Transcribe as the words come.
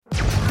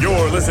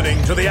You're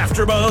listening to the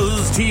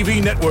AfterBuzz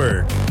TV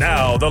Network,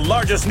 now the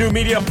largest new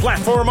media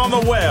platform on the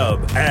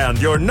web, and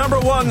your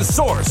number one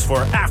source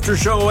for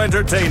after-show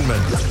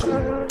entertainment.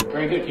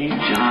 Very good, Keith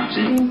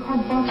Johnson.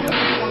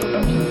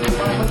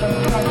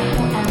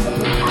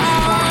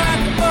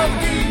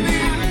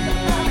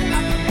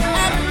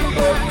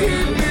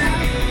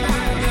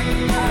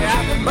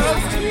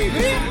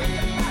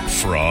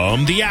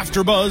 From the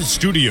AfterBuzz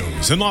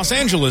Studios in Los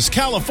Angeles,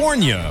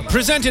 California,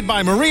 presented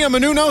by Maria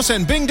Menounos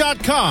and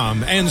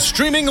Bing.com, and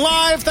streaming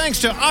live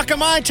thanks to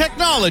Akamai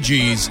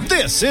Technologies,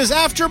 this is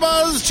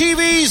AfterBuzz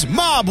TV's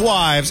Mob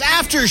Wives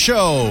After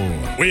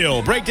Show.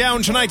 We'll break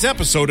down tonight's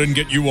episode and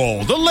get you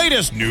all the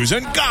latest news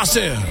and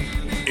gossip.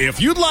 If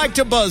you'd like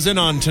to buzz in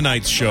on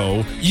tonight's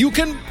show, you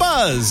can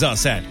buzz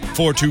us at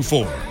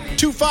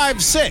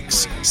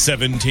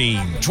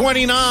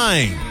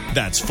 424-256-1729.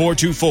 That's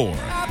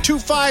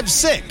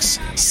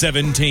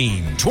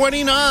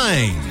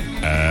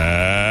 424-256-1729.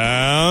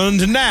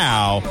 And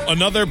now,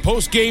 another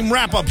post-game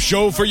wrap-up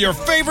show for your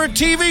favorite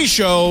TV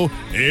show.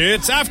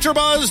 It's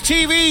AfterBuzz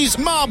TV's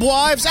Mob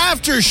Wives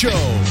After Show.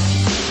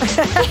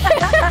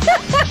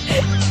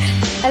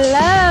 I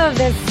love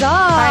this song.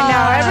 I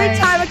know. Every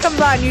time it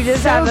comes on, you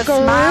just have a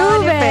smile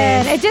on your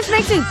face. It just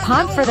makes me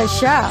pumped for the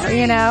show,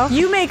 you know?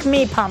 You make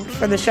me pumped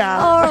for the show.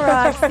 Oh,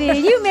 Roxy,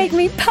 you make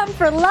me pumped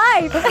for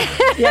life.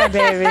 Yeah,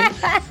 baby.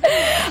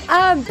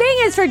 Bing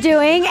is for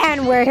doing,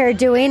 and we're here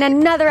doing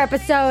another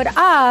episode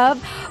of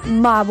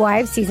Mob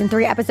Wives, Season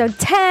 3, Episode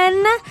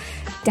 10,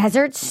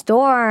 Desert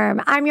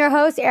Storm. I'm your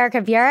host,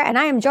 Erica Vieira, and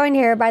I am joined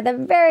here by the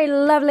very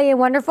lovely and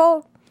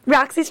wonderful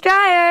Roxy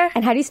Stryer.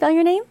 And how do you spell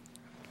your name?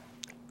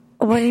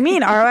 What do you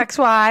mean,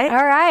 R-O-X-Y?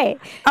 All right.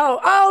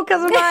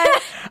 Because of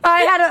I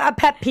had a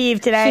pet peeve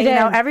today. She did. You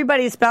know,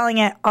 everybody's spelling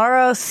it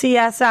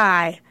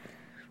R-O-C-S-I.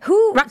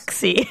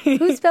 Roxy.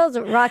 Who spells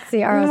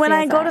Roxy, R-O-C-S-I? When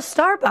I go to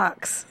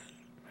Starbucks.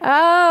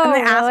 Oh, And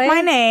they really? ask my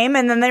name,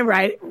 and then they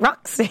write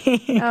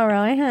Roxy. Oh,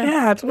 really? Huh.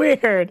 Yeah, it's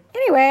weird.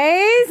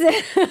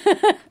 Anyways,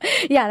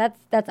 yeah,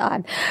 that's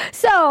odd.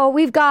 So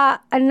we've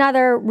got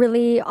another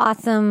really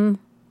awesome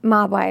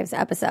Mob Wives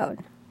episode.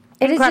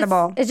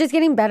 Incredible. It's just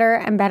getting better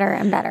and better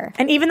and better.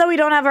 And even though we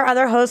don't have our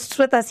other hosts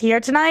with us here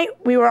tonight,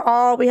 we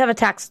have a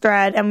text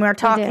thread and we're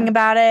talking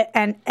about it,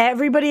 and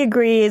everybody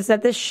agrees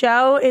that this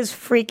show is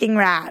freaking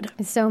rad.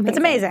 It's so amazing. It's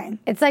amazing.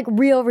 It's like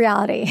real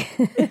reality.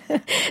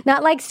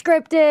 Not like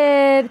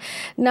scripted,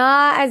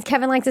 not, as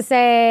Kevin likes to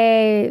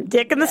say,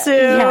 dick in the soup.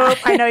 Yeah.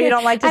 I know you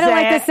don't like to I say don't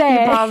like it. to say you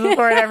it. pause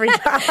for it every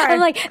time. I'm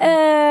like,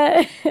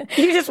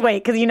 You just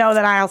wait because you know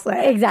that I'll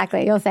say it.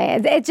 Exactly, you'll say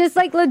it. It's just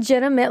like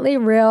legitimately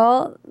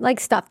real,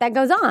 like stuff that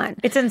goes on.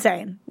 It's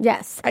insane.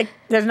 Yes.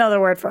 There's no other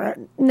word for it.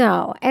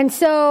 No. And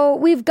so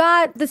we've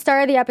got the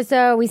start of the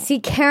episode. We see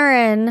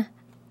Karen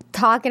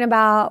talking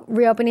about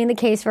reopening the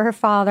case for her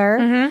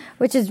father,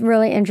 which is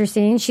really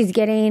interesting. She's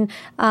getting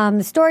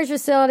the storage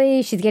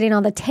facility. She's getting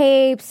all the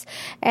tapes.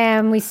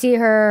 And we see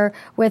her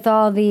with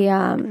all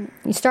the,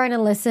 starting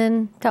to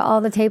listen to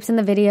all the tapes and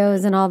the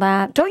videos and all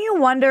that. Don't you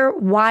wonder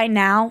why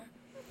now?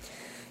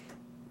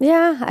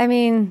 Yeah, I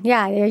mean,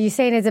 yeah. Are you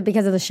saying is it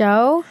because of the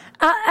show?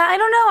 I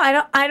don't know.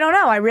 I don't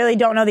know. I really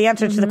don't know the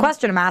answer to the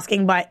question I'm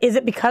asking. But is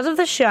it because of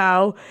the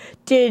show?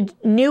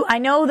 I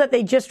know that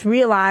they just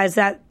realized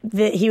that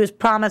he was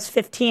promised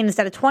 15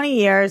 instead of 20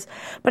 years.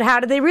 But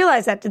how did they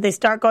realize that? Did they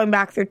start going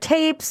back through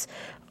tapes?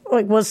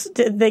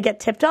 Did they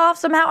get tipped off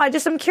somehow?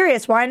 I'm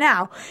curious. Why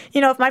now?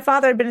 You know, if my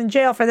father had been in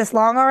jail for this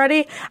long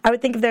already, I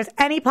would think if there's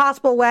any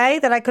possible way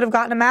that I could have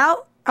gotten him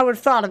out, I would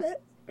have thought of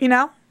it. You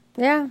know?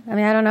 Yeah, I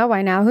mean, I don't know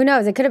why now. Who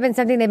knows? It could have been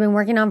something they've been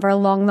working on for a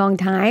long, long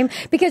time.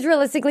 Because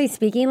realistically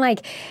speaking,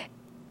 like,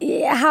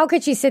 how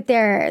could she sit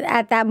there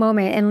at that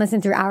moment and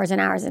listen through hours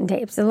and hours in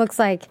tapes? It looks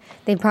like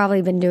they've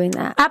probably been doing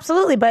that.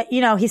 Absolutely, but,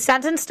 you know, he's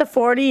sentenced to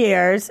 40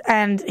 years,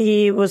 and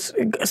he was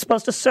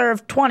supposed to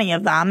serve 20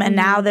 of them, and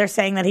now they're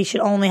saying that he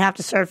should only have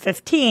to serve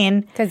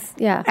 15.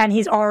 And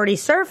he's already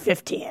served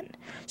 15.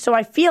 So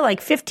I feel like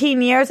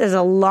 15 years is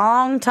a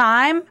long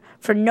time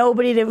for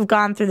nobody to have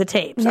gone through the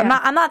tapes. Yeah.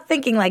 I'm not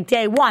thinking like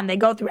day one, they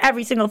go through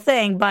every single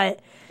thing, but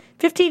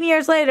 15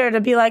 years later to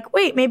be like,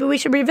 wait, maybe we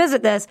should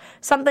revisit this.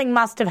 Something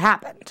must have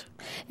happened.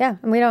 Yeah,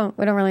 and we don't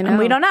really know. And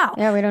we don't know.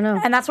 Yeah, we don't know.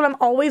 And that's what I'm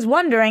always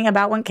wondering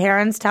about when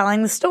Karen's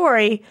telling the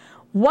story.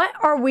 What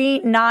are we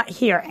not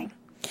hearing?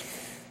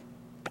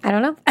 I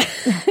don't know.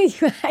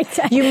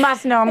 You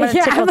must know. I'm going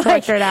to tickle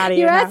torture it out of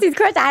you. You ask these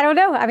questions. I don't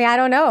know. I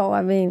don't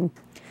know.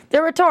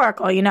 They're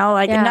rhetorical, you know,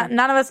 like Yeah.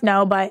 none of us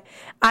know, but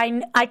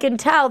I can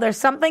tell there's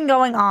something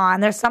going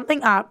on, there's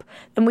something up,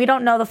 and we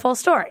don't know the full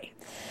story.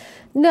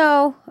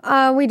 No,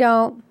 we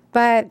don't.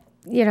 But,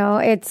 you know,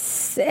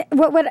 it's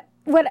what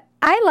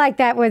I like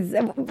that was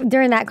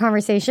during that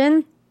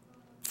conversation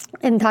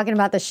and talking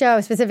about the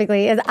show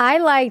specifically is I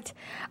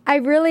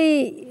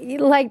really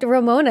liked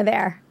Ramona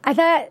there. I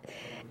thought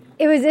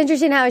it was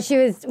interesting how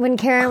when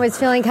Karen was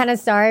feeling kind of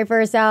sorry for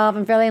herself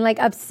and feeling like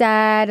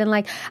upset and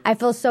like, I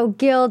feel so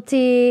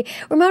guilty.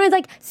 Ramona's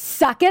like,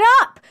 suck it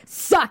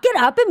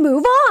up and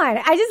move on.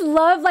 I just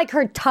love like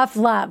her tough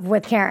love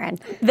with Karen.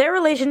 Their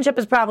relationship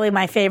is probably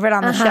my favorite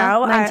on the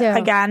show. Mine too.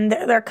 Again,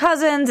 they're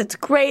cousins. It's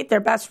great. They're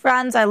best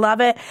friends. I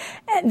love it.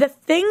 And the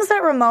things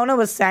that Ramona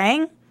was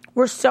saying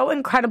were so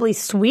incredibly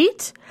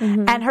sweet,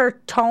 and her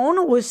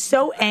tone was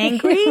so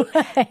angry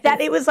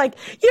that it was like,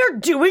 you're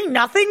doing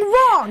nothing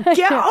wrong.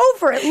 Get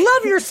over it.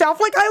 Love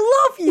yourself like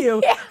I love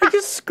you. Like,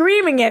 just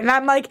screaming it. And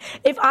I'm like,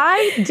 if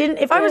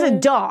I was a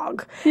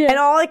dog and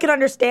all I could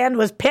understand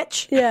was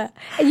pitch. Yeah.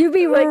 You'd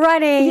be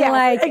running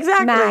like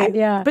exactly. mad.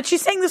 Yeah. But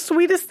she's saying the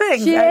sweetest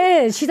things. She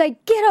is. She's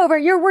like, get over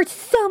it. You're worth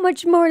so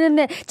much more than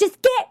that. Just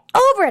get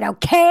over it,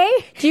 okay?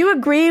 Do you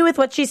agree with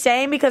what she's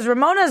saying? Because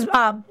Ramona's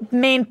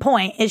main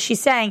point is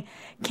she's saying,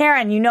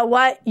 Karen, you know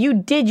what? You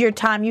did your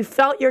time. You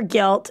felt your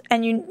guilt,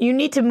 and you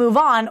need to move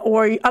on,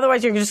 or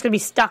otherwise you're just going to be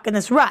stuck in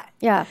this rut.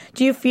 Yeah.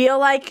 Do you feel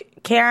like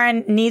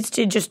Karen needs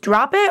to just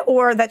drop it,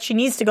 or that she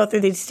needs to go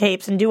through these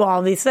tapes and do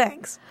all these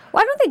things?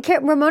 Well, I don't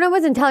think Ramona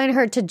wasn't telling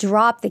her to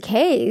drop the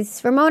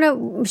case. She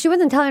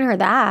wasn't telling her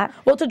that.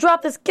 Well, to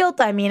drop this guilt,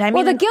 I mean,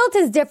 well, the guilt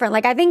is different.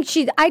 Like,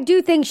 I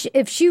do think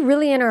if she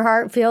really in her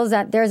heart feels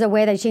that there's a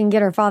way that she can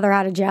get her father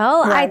out of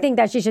jail, right. I think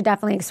that she should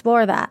definitely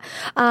explore that.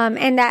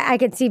 And that I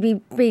could see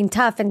being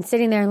tough and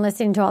sitting there and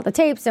listening to all the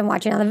tapes and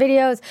watching all the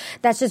videos.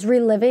 That's just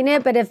reliving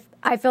it. But if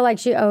I feel like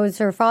she owes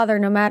her father,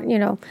 no matter,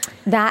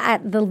 that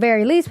at the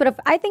very least. But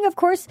I think, of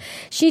course,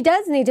 she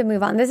does need to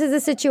move on. This is a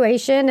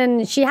situation,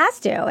 and she has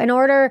to in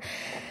order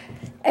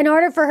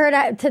for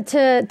her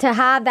to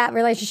have that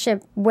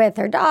relationship with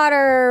her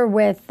daughter,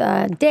 with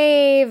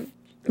Dave.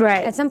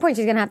 Right. At some point,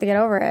 she's going to have to get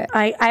over it.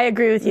 I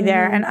agree with you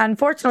there. And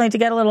unfortunately, to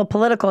get a little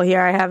political here,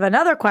 I have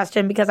another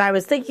question, because I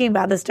was thinking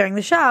about this during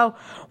the show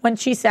when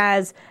Karen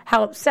says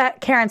how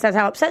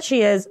upset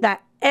she is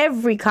that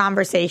every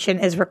conversation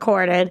is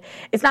recorded.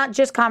 It's not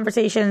just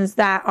conversations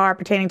that are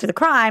pertaining to the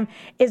crime.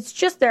 It's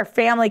just their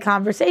family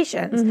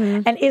conversations.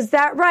 And is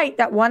that right,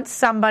 that once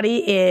somebody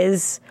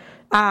is,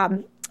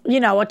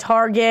 a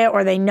target,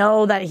 or they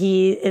know that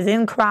he is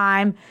in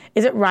crime,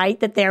 is it right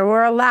that they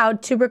were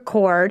allowed to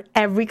record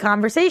every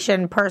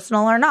conversation,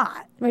 personal or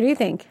not? What do you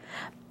think?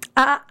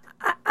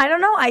 I don't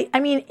know. I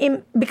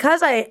mean,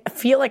 because I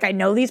feel like I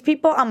know these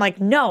people, I'm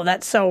like, no,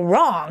 that's so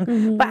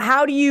wrong. But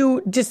how do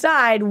you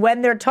decide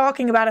when they're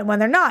talking about it and when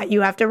they're not?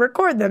 You have to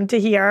record them to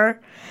hear.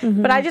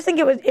 But I just think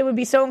it would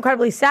be so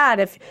incredibly sad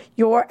if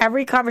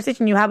every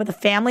conversation you have with a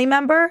family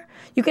member,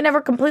 you can never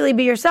completely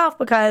be yourself,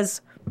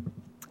 because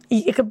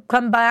it could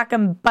come back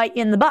and bite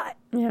you in the butt.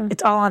 Yeah.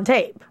 It's all on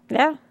tape.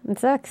 Yeah, it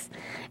sucks.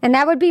 And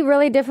that would be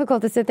really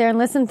difficult to sit there and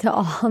listen to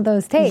all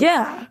those tapes.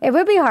 Yeah. It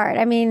would be hard.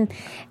 I mean,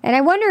 and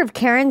I wonder if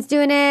Karen's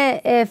doing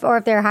it, or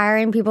if they're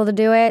hiring people to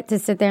do it, to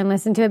sit there and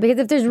listen to it. Because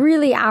if there's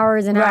really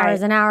hours and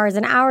hours and hours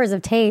and hours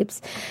of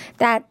tapes,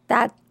 that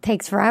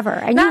takes forever.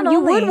 And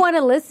you would want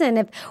to listen.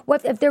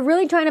 If they're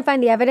really trying to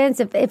find the evidence,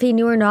 if he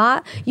knew or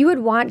not, you would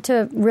want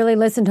to really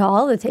listen to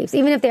all the tapes.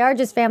 Even if they are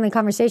just family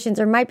conversations,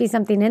 there might be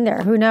something in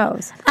there. Who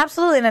knows?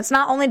 Absolutely. And it's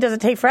not only does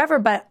it take forever,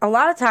 but a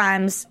lot of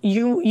times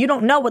you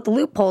don't know what the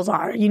loopholes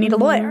are. You need a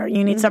lawyer.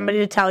 You need somebody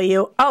to tell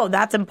you, oh,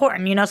 that's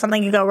important.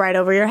 Something can go right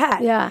over your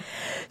head. Yeah.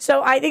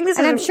 So I think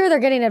I'm sure they're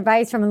getting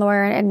advice from a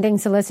lawyer and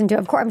things to listen to.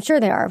 Of course, I'm sure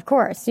they are, of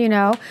course,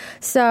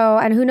 So,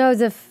 and who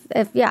knows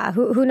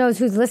who knows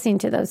who's listening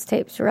to those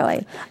tapes,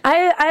 really.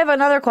 I have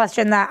another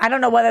question that I don't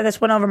know whether this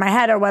went over my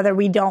head or whether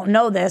we don't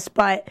know this,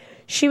 but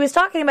she was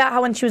talking about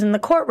how when she was in the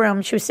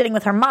courtroom, she was sitting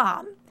with her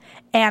mom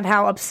and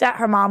how upset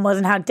her mom was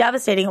and how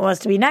devastating it was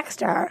to be next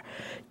to her.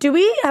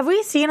 Have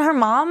we seen her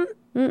mom?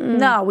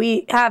 No,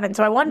 we haven't.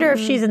 So I wonder if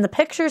she's in the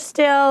picture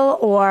still,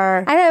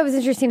 or... I thought it was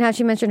interesting how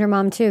she mentioned her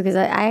mom, too, because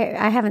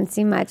I haven't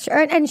seen much.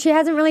 And she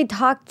hasn't really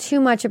talked too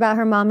much about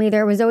her mom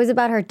either. It was always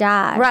about her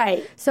dad.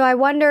 Right. So I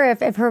wonder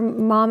if her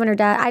mom and her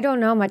dad... I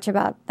don't know much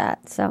about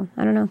that, so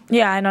I don't know.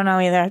 Yeah, I don't know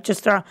either.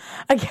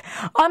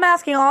 I'm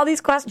asking all these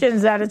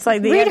questions that it's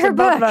like the read answer her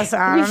book. Both of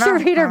us. You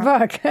should read her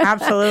book.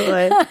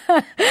 Absolutely.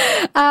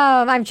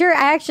 I'm sure...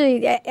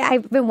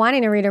 I've been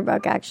wanting to read her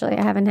book, actually.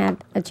 I haven't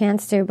had a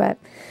chance to, but...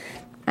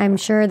 I'm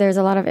sure there's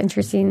a lot of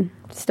interesting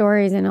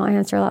stories, and I'll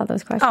answer a lot of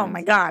those questions. Oh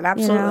my God,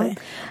 absolutely.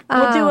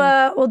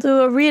 We'll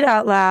do a read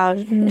out loud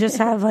and just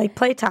have like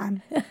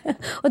playtime.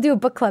 We'll do a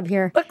book club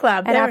here. Book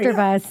club at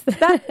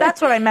AfterBuzz.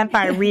 That's what I meant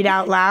by read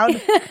out loud.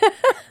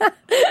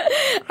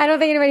 I don't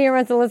think anybody here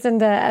wants to listen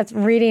to us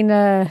reading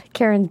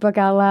Karen's book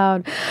out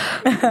loud.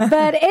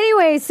 But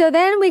anyway, so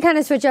then we kind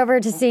of switch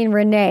over to seeing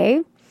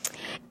Renee.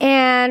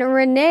 And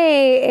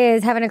Renee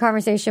is having a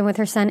conversation with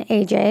her son,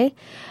 AJ,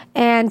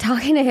 and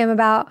talking to him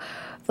about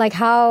like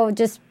how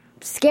just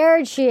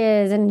scared she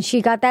is, and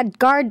she got that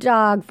guard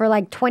dog for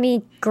like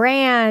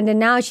 $20,000, and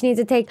now she needs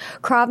to take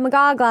Krav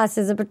Maga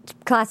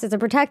classes to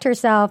protect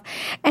herself.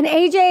 And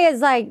AJ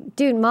is like,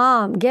 dude,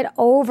 mom, get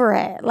over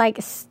it.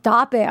 Like,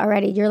 stop it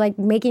already. You're like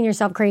making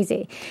yourself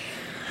crazy.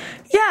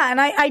 Yeah,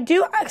 and I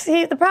do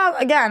see the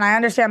problem. Again, I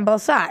understand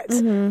both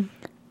sides.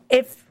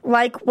 if,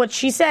 like what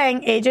she's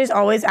saying, AJ's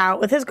always out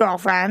with his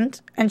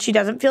girlfriend and she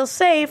doesn't feel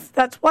safe,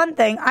 that's one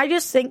thing. I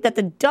just think that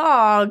the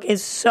dog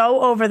is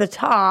so over the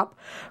top.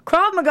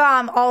 Krav Maga,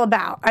 I'm all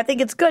about. I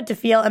think it's good to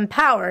feel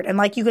empowered and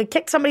like you could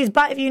kick somebody's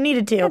butt if you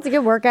needed to. It's a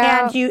good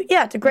workout. And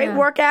it's a great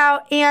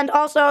workout. And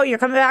also, you're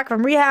coming back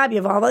from rehab. You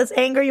have all this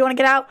anger you want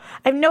to get out.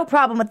 I have no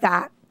problem with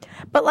that.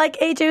 But like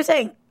AJ was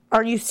saying,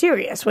 are you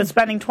serious with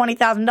spending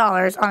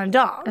 $20,000 on a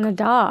dog? On a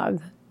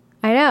dog.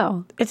 I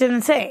know. It's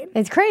insane.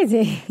 It's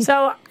crazy.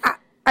 So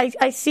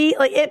I see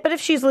like it, but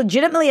if she's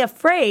legitimately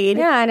afraid,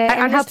 and it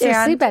helps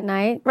her sleep at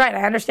night. Right,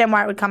 I understand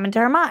why it would come into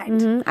her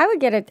mind. Mm-hmm. I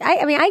would get it.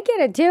 I mean, I get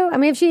it too. I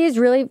mean, if she is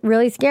really,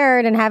 really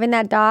scared and having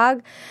that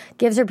dog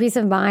gives her peace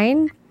of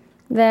mind,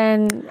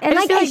 then and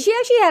like she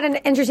actually had an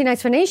interesting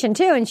explanation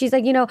too. And she's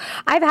like,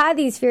 I've had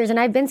these fears and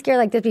I've been scared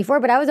like this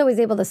before, but I was always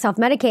able to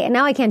self-medicate, and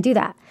now I can't do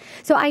that.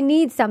 So I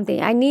need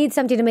something. I need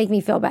something to make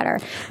me feel better.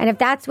 And if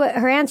that's what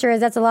her answer is,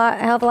 that's a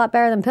hell of a lot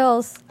better than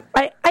pills.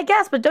 I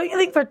guess, but don't you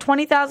think for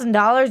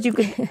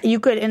 $20,000 you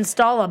could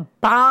install a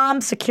bomb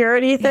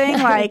security thing?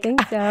 I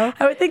think so.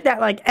 I would think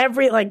that like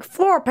every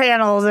floor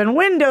panels and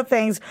window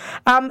things.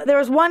 There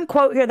was one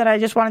quote here that I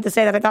just wanted to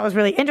say that I thought was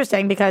really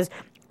interesting because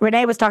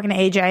Renee was talking to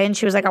AJ and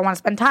she was like, I want to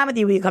spend time with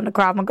you. Will you come to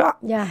Krav Maga?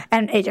 Yeah.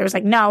 And AJ was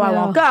like, no, I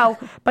won't go.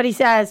 But he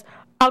says,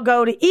 I'll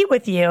go to eat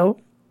with you.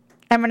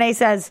 And Renee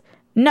says,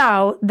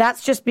 no,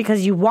 that's just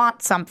because you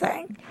want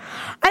something.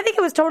 I think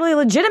it was totally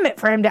legitimate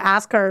for him to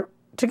ask her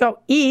to go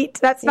eat.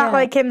 That's not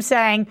like him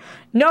saying,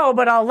 no,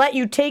 but I'll let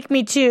you take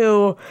me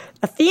to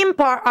a theme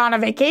park on a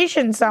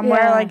vacation somewhere.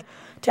 Yeah. Like,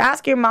 to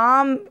ask your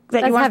mom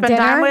that you want to spend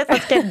time with,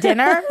 let's get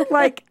dinner.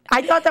 Like,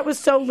 I thought that was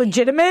so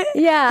legitimate.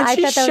 Yeah, and I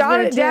she thought that was shot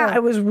weird it down. too.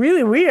 It was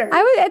really weird. I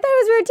thought it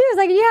was weird too. It's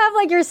like you have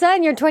like your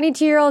son, your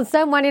 22-year-old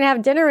son wanting to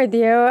have dinner with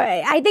you.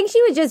 I think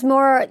she was just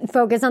more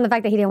focused on the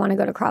fact that he didn't want to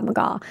go to Krav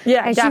Maga.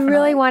 Yeah, and definitely. she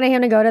really wanted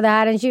him to go to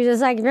that. And she was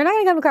just like, if you're not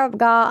going to come to Krav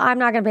Maga, I'm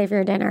not going to pay for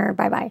your dinner.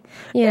 Bye-bye.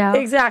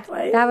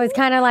 Exactly. That was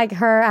kind of like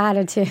her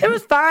attitude. It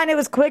was fine. It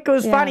was quick. It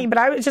was funny. But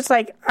I was just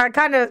like, I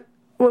kind of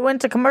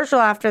went to commercial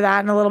after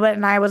that in a little bit.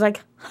 And I was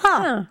like,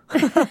 huh.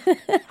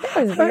 That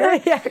was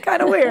weird. Yeah,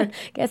 kind of weird.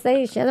 Guess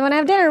she doesn't want to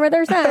have dinner with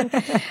her son.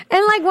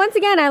 And like, once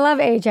again, I love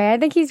AJ. I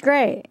think he's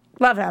great.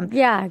 Love him.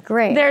 Yeah,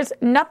 great. There's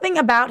nothing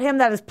about him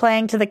that is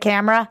playing to the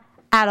camera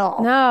at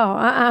all.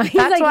 No, He's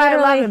That's like why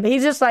literally... I love him.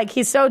 He's just like,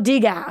 he's so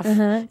degaff.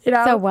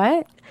 So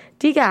what?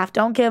 Degaff,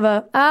 don't give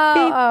a beep.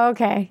 Oh,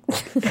 okay.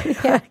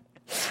 Yeah.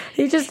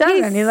 He just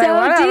doesn't. He's so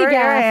like, whatever, degaff.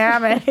 here I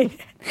am.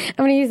 I'm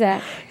going to use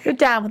that. You're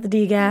down with the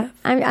degaff.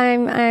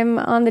 I'm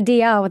on the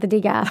DL with the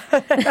degaff.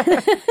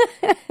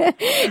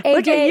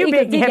 Look at you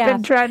being hip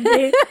and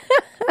trendy.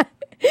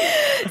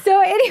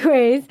 So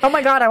anyways. Oh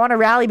my God, I want a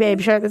Rally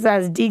Babe shirt that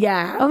says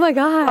degaff. Oh my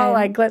God. All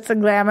like glitz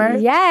and glamour.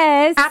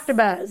 Yes.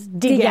 AfterBuzz,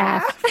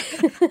 degaff.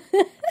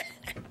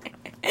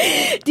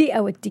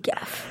 with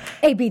degaff.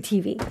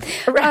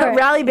 ABTV.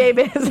 Rally Babe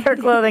is her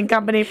clothing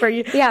company for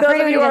you. Yeah,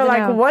 those of you who are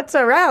like, what's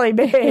a Rally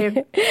Babe?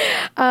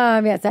 Yes,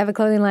 I have a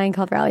clothing line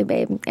called Rally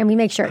Babe, and we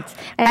make shirts.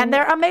 And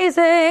they're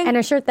amazing. And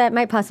a shirt that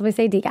might possibly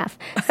say degaff.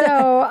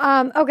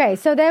 So, okay,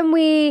 so then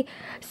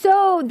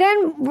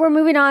we're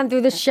moving on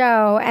through the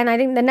show, and I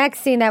think the next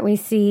scene that we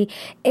see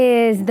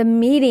is the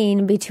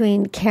meeting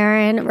between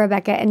Karen,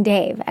 Rebecca, and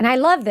Dave. And I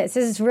love this.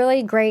 This is a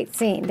really great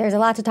scene. There's a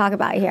lot to talk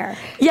about here.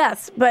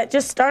 Yes, but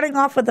just starting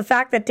off with the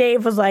fact that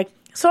Dave was like,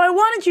 so I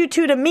wanted you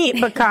two to meet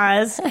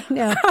because... I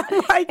know.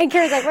 And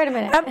Karen's like, wait a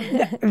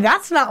minute.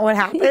 That's not what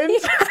happened.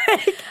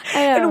 I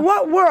know. In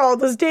what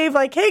world was Dave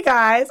like, hey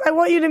guys, I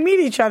want you to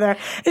meet each other?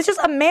 It's just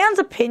a man's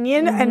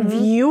opinion and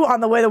view on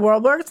the way the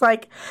world works.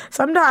 Like,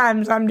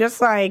 sometimes I'm just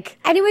like...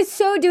 And he was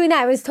so doing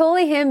that. It was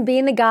totally him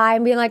being the guy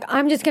and being like,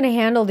 I'm just going to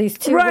handle these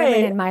two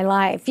women in my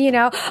life.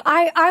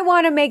 I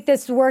want to make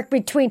this work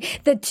between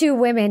the two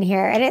women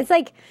here. And it's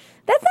like...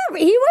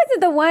 he wasn't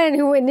the one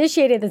who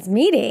initiated this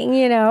meeting,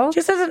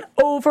 Just as an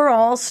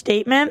overall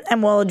statement,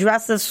 and we'll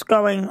address this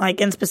going like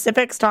in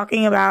specifics,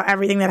 talking about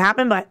everything that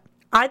happened, but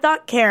I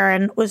thought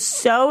Karen was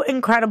so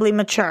incredibly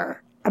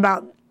mature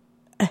about,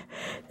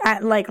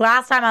 like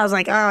last time I was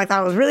like, I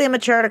thought it was really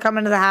immature to come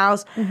into the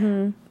house.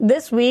 Mm-hmm.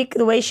 This week,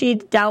 the way she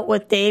dealt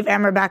with Dave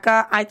and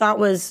Rebecca, I thought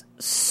was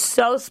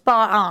so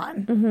spot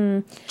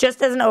on,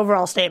 just as an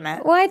overall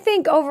statement. Well, I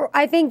think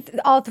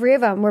all three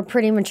of them were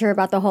pretty mature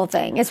about the whole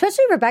thing,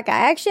 especially Rebecca.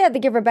 I actually had to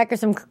give Rebecca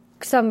some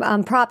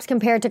props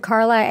compared to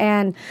Carla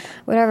and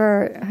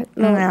whatever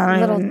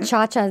little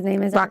Cha-Cha's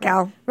name is.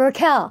 Raquel.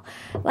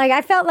 Like,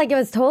 I felt like it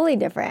was totally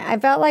different. I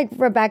felt like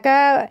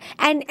Rebecca,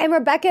 and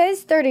Rebecca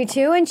is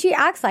 32 and she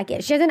acts like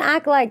it. She doesn't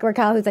act like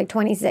Raquel, who's like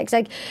 26.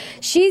 Like,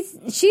 she's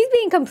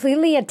being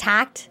completely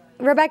attacked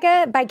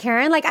Rebecca by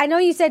Karen. Like, I know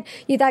you said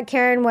you thought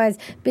Karen was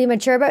being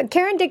mature, but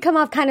Karen did come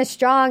off kind of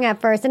strong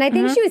at first. And I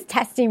think she was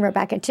testing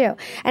Rebecca too.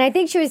 And I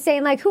think she was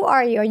saying, like, who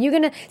are you? Are you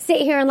going to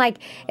sit here and, like,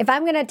 if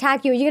I'm going to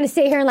attack you, are you going to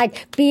sit here and,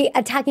 like, be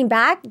attacking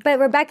back? But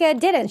Rebecca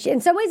didn't.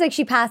 In some ways, like,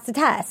 she passed the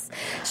test.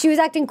 She was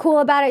acting cool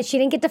about it. She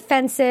didn't get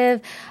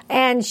defensive.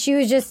 And she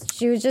was just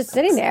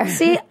sitting there.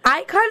 See,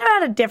 I kind of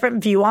had a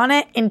different view on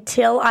it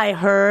until I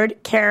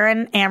heard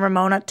Karen and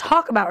Ramona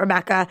talk about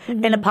Rebecca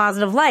in a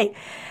positive light.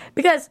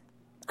 Because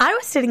I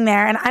was sitting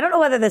there, and I don't know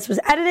whether this was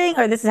editing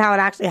or this is how it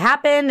actually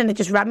happened, and it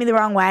just rubbed me the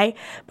wrong way,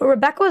 but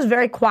Rebecca was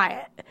very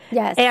quiet.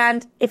 Yes.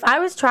 And if I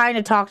was trying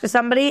to talk to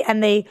somebody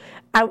and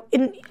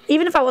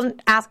even if I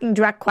wasn't asking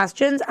direct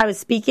questions, I was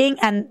speaking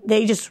and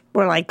they just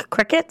were like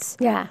crickets.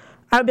 Yeah.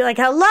 I would be like,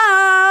 hello,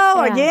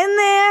 are you in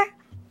there?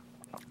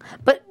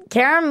 But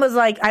Karen was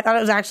like, I thought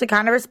it was actually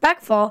kind of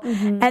respectful.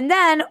 And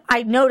then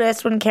I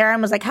noticed when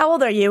Karen was like, how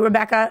old are you,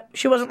 Rebecca?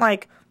 She wasn't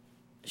like,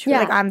 she was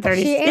like, I'm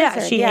 30.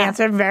 She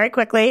answered very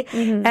quickly.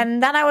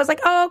 And then I was like,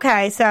 oh,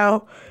 okay.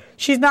 So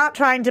she's not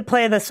trying to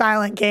play the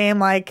silent game,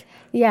 like,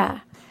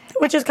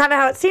 which is kind of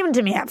how it seemed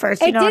to me at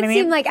first. You know what I mean? It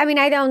did seem like, I mean,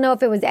 I don't know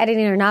if it was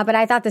editing or not, but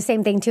I thought the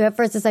same thing too. At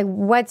first, it's like,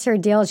 what's her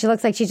deal? She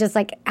looks like she's just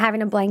like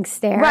having a blank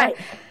stare. Right.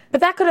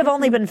 But that could have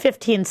only been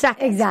 15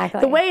 seconds. Exactly.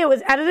 The way it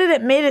was edited,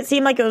 it made it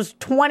seem like it was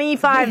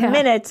 25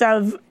 minutes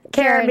of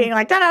Karen being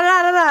like,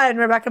 da-da-da-da-da, and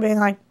Rebecca being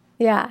like...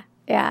 Yeah.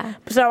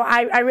 So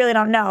I really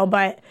don't know.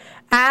 But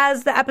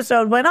as the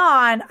episode went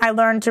on, I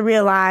learned to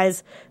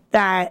realize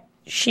that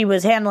she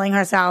was handling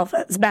herself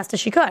as best as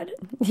she could.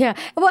 Yeah.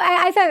 Well,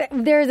 I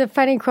thought there was a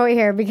funny quote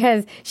here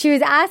because she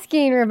was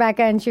asking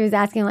Rebecca and she was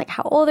asking, like,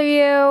 how old are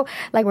you?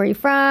 Like, where are you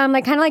from?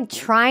 Like, kind of like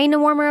trying to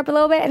warm her up a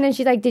little bit. And then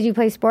she's like, did you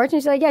play sports?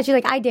 And she's like, yeah. She's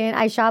like, I didn't.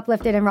 I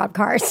shoplifted and robbed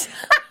cars.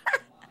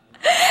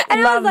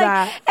 And I was like,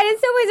 and in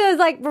some ways it was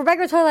like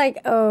Rebecca was totally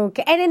like,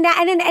 okay, and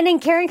then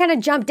Karen kind of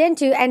jumped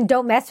into and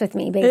don't mess with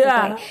me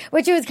basically,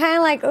 which was kind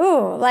of like,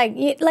 ooh,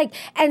 like,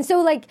 and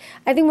so like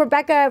I think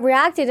Rebecca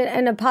reacted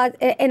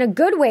in a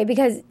good way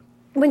because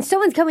when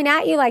someone's coming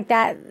at you like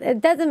that,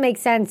 it doesn't make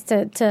sense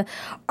to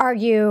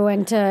argue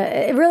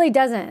it really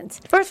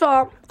doesn't. First of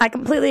all, I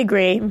completely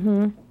agree,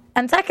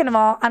 and second of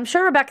all, I'm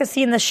sure Rebecca's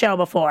seen this show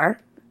before.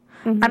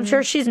 I'm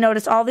sure she's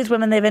noticed all these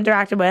women they've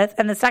interacted with,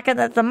 and the second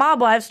that the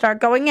mob wives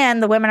start going in,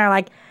 the women are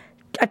like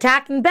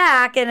attacking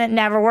back, and it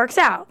never works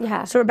out.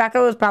 Yeah. So Rebecca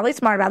was probably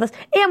smart about this,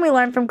 and we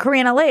learned from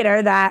Karina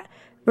later that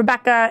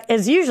Rebecca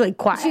is usually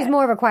quiet. She's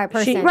more of a quiet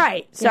person.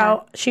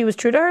 So she was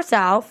true to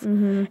herself.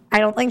 I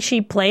don't think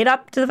she played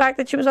up to the fact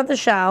that she was on the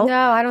show.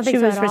 No, I don't think so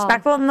She was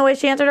respectful in the way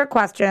she answered her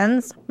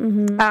questions.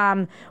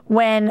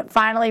 When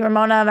finally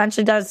Ramona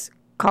eventually does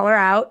call her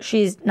out,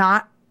 she's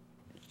not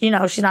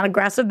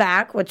aggressive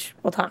back, which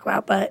we'll talk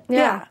about, but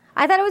yeah.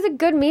 I thought it was a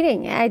good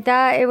meeting. I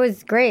thought it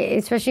was great,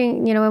 especially,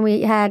 when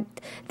we had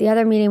the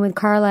other meeting with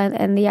Carla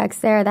and the ex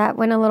there, that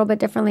went a little bit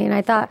differently. And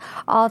I thought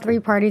all three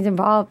parties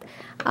involved,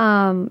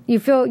 I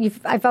felt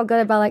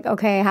good about like,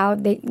 okay, how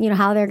they're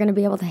going to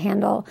be able to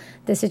handle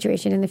the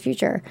situation in the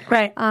future.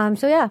 Right.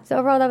 So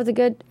overall that was a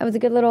good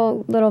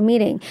little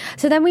meeting.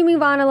 So then we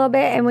move on a little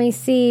bit and we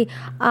see,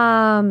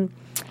 so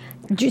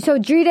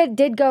Drita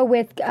did go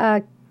with,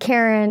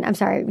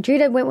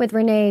 Drita went with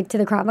Renee to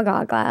the Krav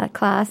Maga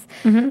class.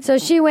 So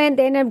she went,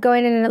 they ended up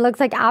going in, and it looks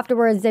like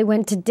afterwards they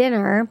went to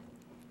dinner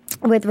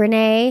with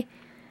Renee,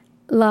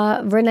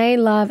 Love,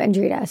 and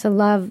Drita. So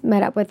Love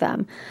met up with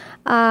them.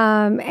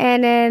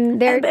 And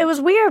then it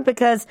was weird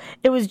because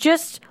it was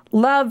just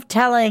Love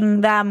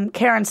telling them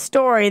Karen's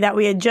story that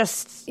we had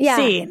just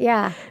seen.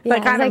 Yeah.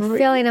 Like, kind of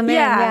filling them in.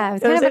 Yeah. I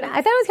thought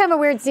it was kind of a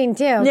weird scene,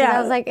 too. Yeah. I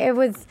was like, it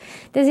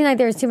didn't seem like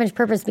there was too much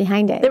purpose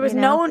behind it. There was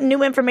no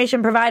new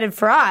information provided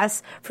for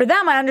us. For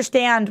them, I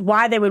understand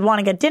why they would want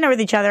to get dinner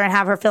with each other and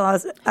have her fill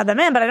them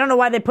in, but I don't know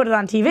why they put it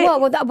on TV. Well,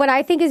 what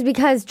I think is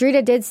because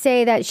Drita did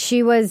say that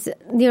she was,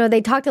 they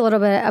talked a little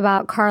bit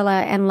about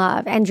Carla and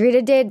Love. And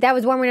Drita did, that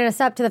was warming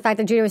us up to the fact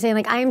that Drita was saying,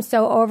 like, I am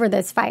so over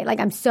this fight. Like,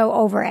 I'm so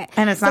over it.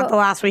 And it's not the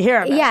last we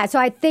hear of it. Yeah, so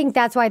I think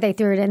that's why they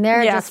threw it in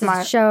there, just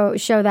smart. To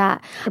show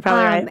that. You're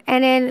probably right.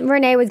 And then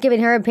Renee was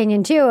giving her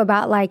opinion too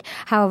about like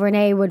how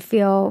Renee would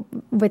feel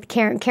with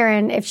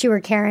Karen if she were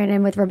Karen,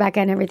 and with Rebecca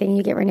and everything.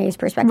 You get Renee's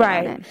perspective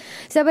on it.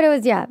 So, but it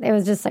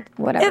was just like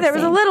whatever. Yeah, there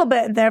was a little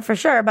bit there for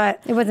sure,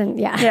 but it wasn't.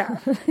 Yeah,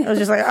 it was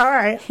just like all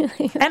right.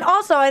 And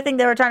also, I think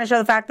they were trying to show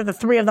the fact that the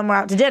three of them were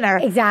out to dinner,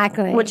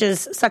 exactly, which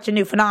is such a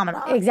new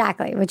phenomenon.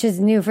 Exactly, which is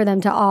new for them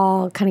to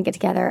all kind of get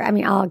together. I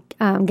mean, all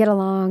get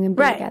along and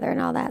be together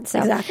and all that. So,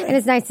 exactly. And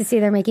it's nice to see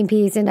they're making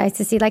peace, and nice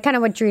to see like kind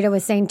of what Drita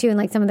was saying too, and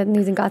like some of the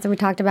news and gossip we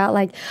talked about,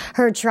 like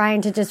her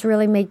trying to just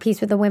really make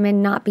peace with the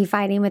women, not be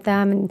fighting with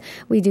them, and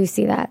we do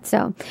see that.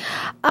 So,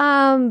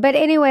 but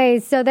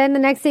anyways, so then the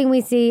next thing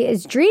we see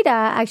is Drita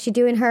actually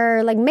doing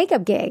her like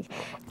makeup gig.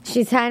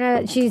 She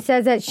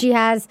says that she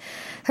has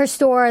her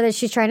store that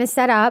she's trying to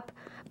set up,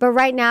 But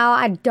right now,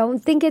 I don't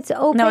think it's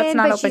open. No, it's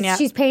not but open yet.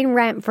 She's paying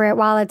rent for it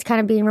while it's kind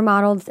of being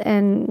remodeled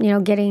and,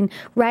 getting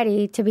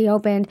ready to be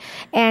opened.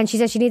 And she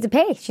says she needs to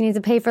pay. She needs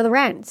to pay for the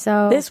rent.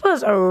 So This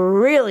was a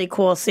really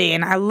cool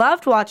scene. I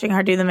loved watching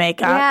her do the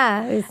makeup.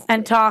 Yeah.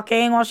 And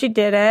talking while she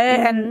did it.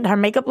 And her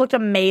makeup looked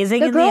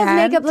amazing in the girl's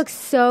end. makeup looks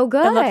so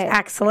good. It looked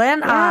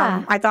excellent.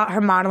 Yeah. I thought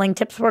her modeling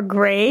tips were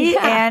great.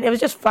 Yeah. And it was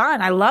just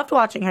fun. I loved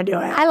watching her do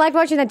it. I liked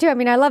watching that too. I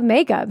mean, I love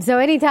makeup. So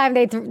anytime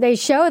they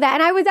show that,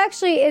 and I was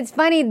actually, it's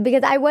funny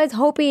because I was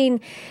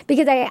hoping,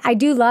 because I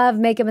do love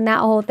makeup and that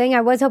whole thing,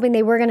 I was hoping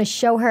they were going to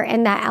show her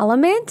in that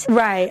element.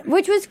 Right.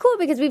 Which was cool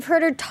because we've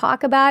heard her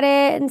talk about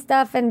it and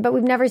stuff, but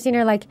we've never seen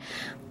her like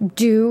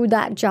do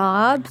that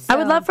job. So. I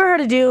would love for her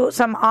to do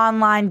some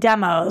online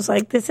demos.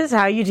 Like, this is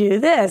how you do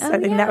this. I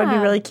think that would be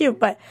really cute.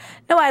 But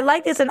no, I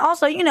like this. And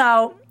also,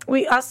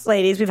 us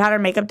ladies, we've had our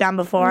makeup done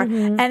before,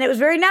 and it was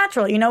very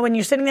natural. When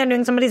you're sitting there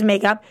doing somebody's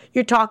makeup,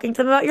 you're talking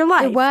to them about your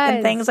life. It was.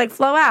 And things like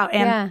flow out.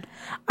 And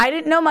I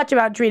didn't know much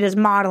about Drita's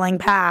modeling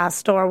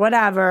past or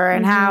whatever,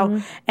 and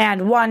how,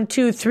 and 1,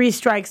 2, 3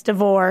 strikes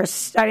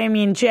divorce.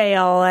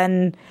 Jail,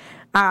 and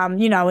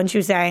when she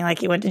was saying, like,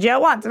 he went to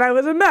jail once and I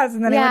was a mess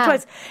and then he went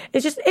twice.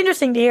 It's just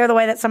interesting to hear the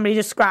way that somebody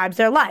describes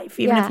their life.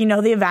 Even if you know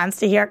the events,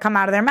 to hear it come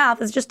out of their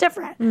mouth is just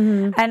different.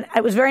 And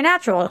it was very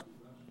natural.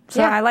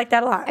 So I like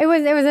that a lot. It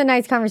was a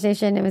nice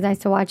conversation. It was nice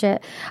to watch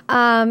it.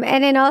 And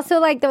then also,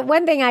 like, the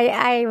one thing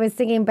I was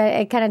thinking, but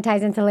it kind of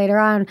ties into later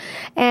on,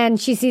 and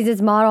she sees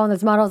this model, and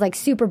this model is like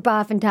super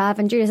buff and tough,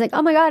 and Drita's like,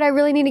 oh my God, I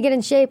really need to get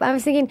in shape. I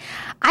was thinking,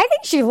 I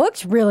think she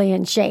looks really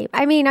in shape.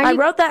 I mean, I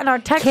wrote that in our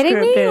text kidding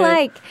group, me? dude.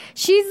 Like,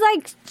 she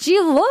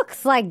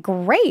looks like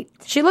great.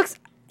 She looks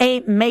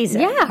amazing.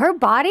 Yeah, her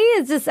body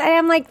is just,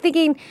 I'm like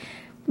thinking,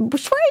 why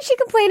is she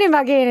complaining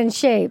about getting in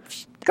shape?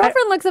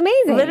 Girlfriend looks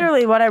amazing.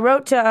 Literally, what I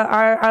wrote to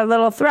our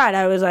little thread,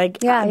 I was like,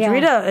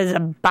 Drita is a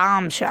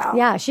bombshell.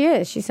 Yeah, she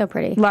is. She's so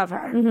pretty. Love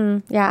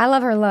her. Yeah, I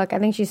love her look. I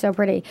think she's so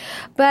pretty.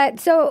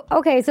 But so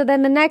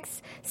then the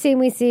next scene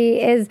we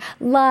see is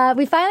Love.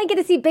 We finally get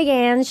to see Big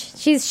Ange.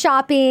 She's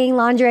shopping,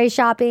 lingerie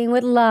shopping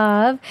with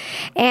Love.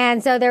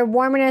 And so they're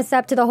warming us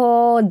up to the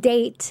whole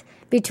date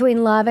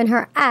between Love and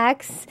her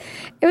ex.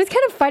 It was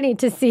kind of funny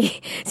to see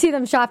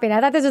them shopping.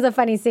 I thought this was a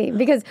funny scene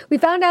because we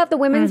found out the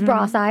women's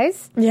bra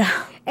size. Yeah.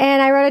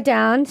 And I wrote it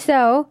down.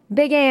 So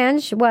Big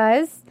Ange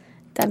was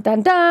dun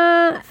dun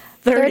dun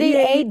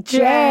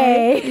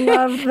 38J.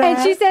 Love that.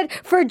 And she said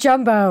for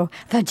jumbo.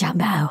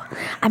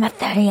 I'm a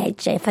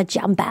 38J for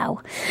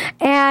jumbo.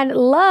 And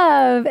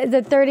Love is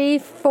a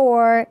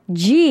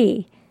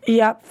 34G.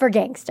 Yep. For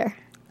gangster.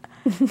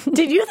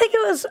 Did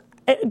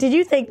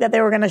you think that they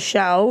were going to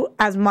show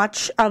as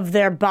much of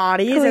their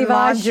bodies in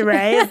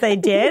lingerie as they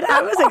did?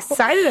 I was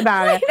excited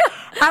about it.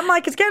 I'm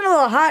like, it's getting a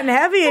little hot and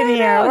heavy in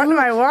here. What am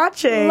I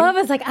watching? Love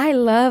is like, I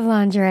love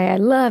lingerie. I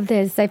love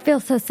this. I feel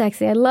so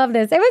sexy. I love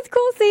this. It was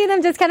cool seeing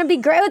them just kind of be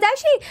great. It was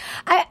actually,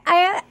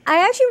 I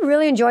actually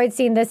really enjoyed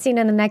seeing this scene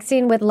and the next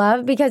scene with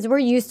Love because we're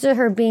used to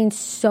her being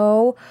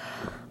so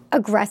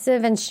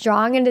aggressive and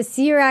strong, and to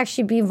see her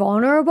actually be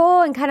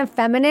vulnerable and kind of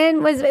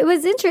feminine was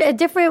a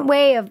different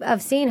way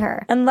of seeing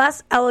her. And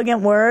less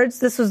elegant words.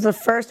 This was the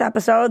first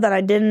episode that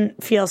I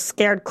didn't feel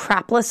scared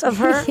crapless of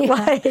her.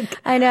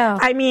 I know.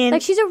 I mean,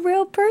 like she's a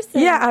real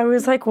person. Yeah, I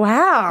was like,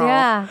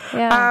 wow.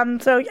 Yeah.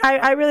 So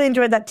I really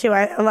enjoyed that too.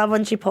 I love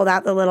when she pulled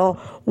out the little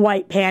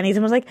white panties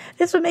and was like,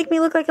 "This would make me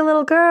look like a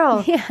little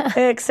girl." Yeah.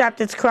 Except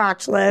it's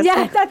crotchless.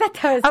 Yeah, that was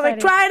I was like,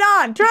 try it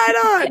on.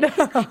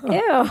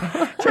 Ew.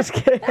 Just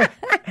kidding.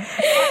 This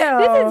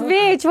is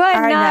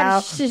VH1,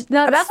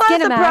 not That's why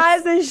I'm Skinamax.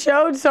 surprised they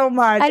showed so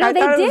much. I know thought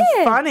they it did.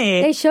 was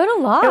funny. They showed a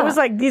lot. It was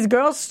like these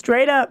girls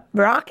straight up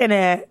rocking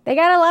it. They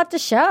got a lot to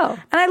show.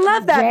 And I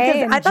love that J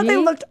because and I thought they G.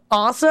 looked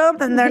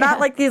awesome and they're not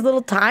like these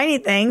little tiny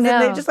things. No.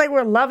 And they just like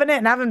were loving it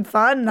and having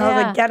fun. And I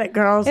was like, get it,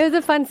 girls. It was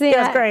a fun scene.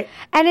 Yeah, it was great.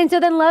 And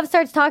then Love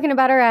starts talking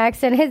about her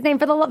ex and his name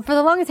for the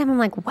longest time. I'm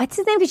like, what's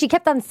his name? Because she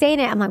kept on saying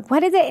it. I'm like,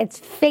 what is it? It's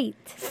Fate.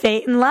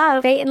 Fate and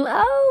love. Fate and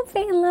love. Oh,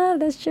 Fate and love.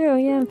 That's true.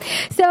 Yeah.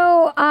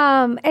 So,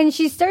 and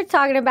she starts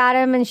talking about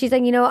him and she's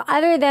like,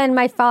 other than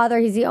my father,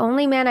 he's the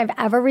only man I've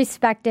ever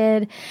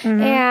respected.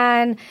 Mm-hmm.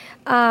 And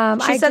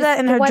she said that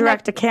in her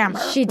direct to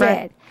camera. She did.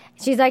 Right?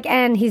 She's like,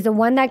 and he's the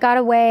one that got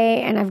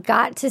away, and I've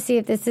got to see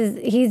if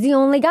he's the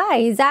only guy.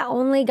 He's that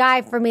only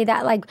guy for me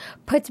that, like,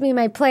 puts me in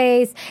my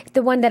place,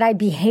 the one that I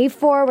behave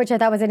for, which I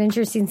thought was an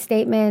interesting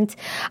statement.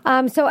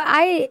 So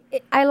I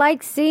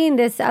like seeing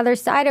this other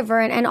side of her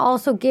and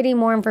also getting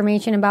more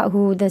information about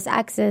who this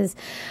ex is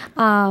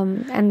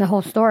and the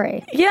whole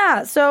story.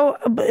 Yeah, so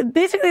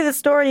basically the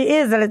story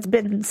is that it's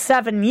been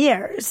 7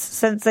 years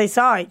since they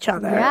saw each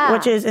other,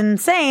 which is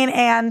insane,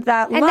 and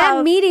that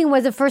meeting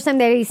was the first time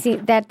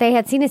that they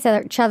had seen each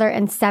other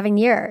in 7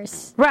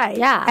 years. Right.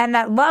 Yeah. And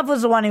that Love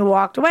was the one who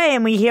walked away,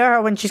 and we hear her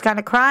when she's kind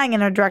of crying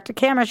in her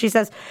direct-to-camera. She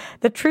says,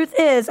 the truth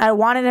is, I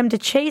wanted him to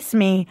chase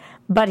me,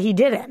 but he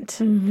didn't.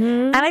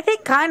 Mm-hmm. And I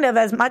think kind of,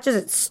 as much as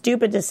it's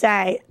stupid to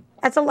say,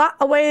 that's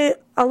a way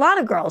a lot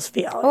of girls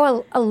feel.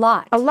 Oh, a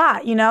lot. A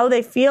lot.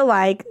 They feel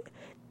like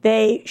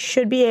they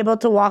should be able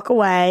to walk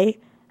away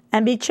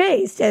and be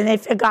chased. And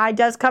if a guy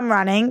does come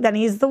running, then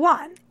he's the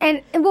one.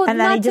 And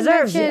then he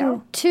deserves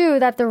you. Too,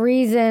 that the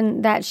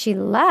reason that she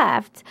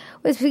left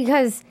was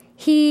because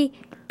he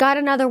got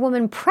another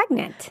woman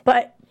pregnant.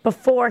 But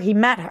before he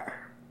met her.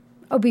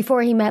 Oh,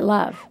 before he met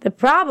Love. The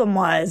problem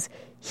was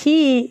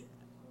he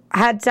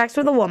had sex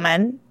with a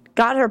woman,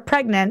 got her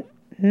pregnant,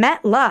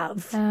 met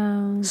Love,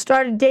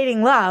 started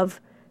dating Love,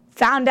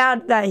 found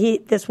out that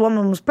this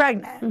woman was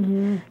pregnant.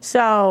 Mm-hmm.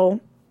 So,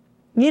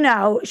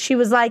 she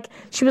was like,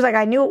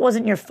 I knew it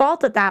wasn't your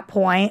fault at that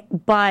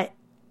point, but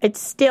it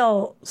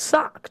still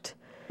sucked.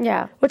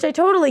 Yeah. Which I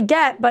totally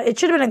get, but it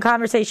should have been a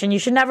conversation. You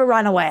should never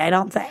run away, I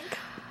don't think.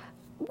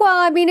 Well,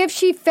 I mean, if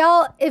she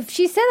said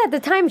at the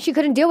time she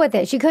couldn't deal with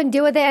it,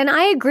 and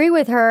I agree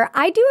with her.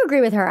 I do agree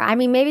with her. I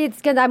mean, maybe it's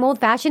because I'm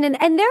old-fashioned,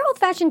 and they're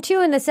old-fashioned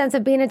too in the sense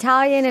of being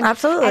Italian and,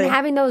 absolutely, and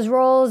having those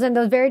roles and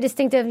those very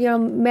distinctive,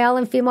 male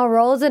and female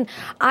roles. And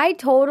I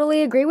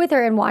totally agree with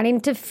her in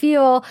wanting to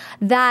feel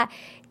that.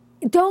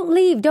 Don't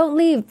leave.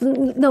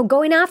 No,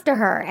 going after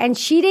her. And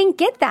she didn't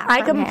get that from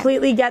I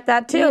completely get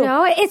that too.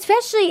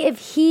 Especially if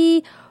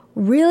he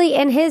really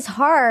in his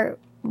heart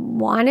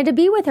wanted to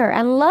be with her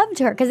and loved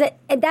her. Because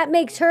that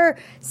makes her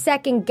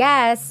second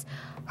guess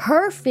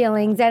her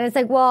feelings. And it's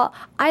like, well,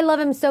 I love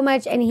him so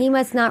much and he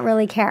must not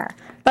really care.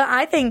 But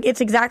I think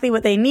it's exactly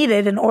what they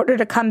needed in order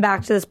to come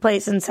back to this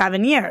place in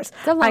 7 years.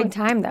 It's a long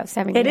time, though,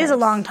 7 years. It is a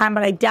long time,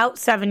 but I doubt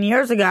 7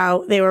 years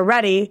ago they were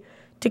ready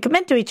to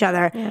commit to each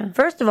other. Yeah.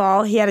 First of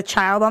all, he had a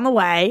child on the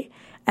way,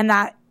 and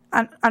that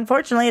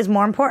unfortunately is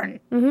more important.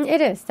 Mm-hmm,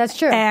 it is. That's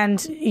true.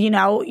 And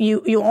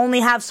you only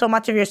have so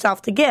much of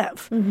yourself to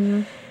give.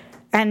 Mm-hmm.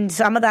 And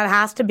some of that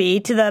has to be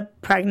to the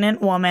pregnant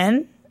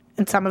woman,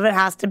 and some of it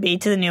has to be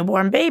to the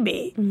newborn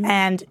baby. Mm-hmm.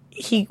 And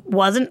he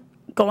wasn't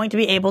going to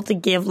be able to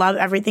give Love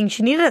everything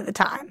she needed at the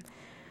time.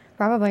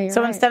 Probably.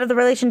 So instead of the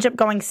relationship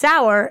going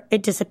sour,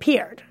 it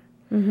disappeared.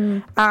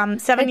 Mm-hmm.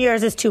 7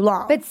 years is too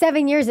long. But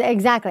 7 years,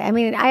 exactly. I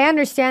mean, I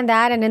understand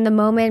that, and in the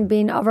moment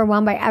being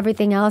overwhelmed by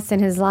everything else in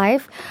his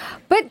life.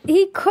 But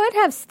he could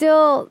have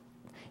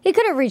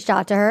reached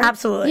out to her.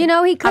 Absolutely. He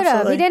could have.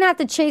 Absolutely. He didn't have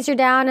to chase her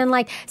down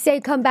and say,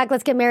 come back,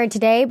 let's get married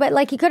today. But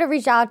he could have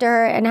reached out to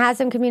her and had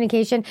some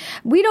communication.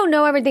 We don't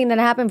know everything that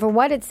happened. For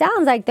what it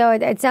sounds like, though,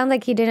 it sounds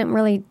like he didn't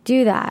really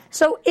do that.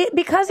 So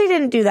because he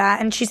didn't do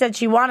that, and she said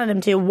she wanted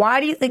him to,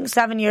 why do you think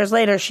 7 years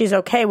later she's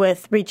okay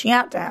with reaching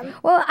out to him?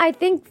 Well, I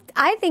think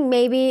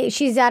maybe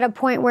she's at a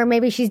point where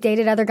maybe she's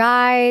dated other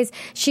guys,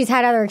 she's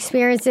had other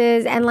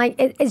experiences,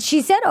 and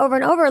she said over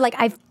and over,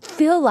 I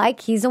feel like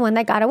he's the one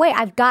that got away.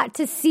 I've got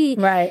to see.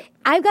 Right.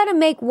 I've got to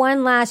make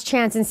one last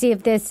chance and see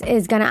if this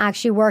is going to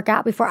actually work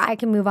out before I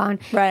can move on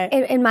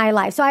in my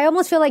life. So I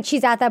almost feel like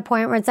she's at that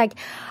point where it's like,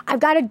 I've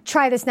got to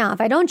try this now.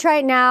 If I don't try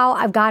it now,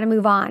 I've got to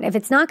move on. If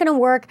it's not going to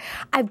work,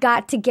 I've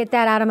got to get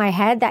that out of my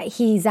head that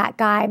he's that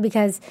guy,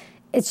 because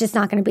it's just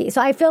not going to be.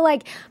 So I feel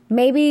like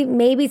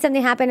maybe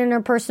something happened in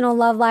her personal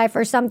love life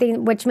or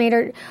something which made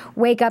her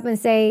wake up and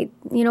say,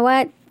 you know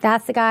what?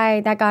 That's the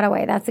guy that got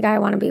away. That's the guy I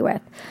want to be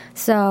with.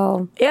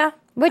 So yeah.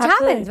 Which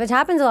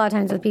happens a lot of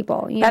times with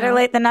people. Better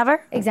late than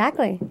never?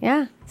 Exactly,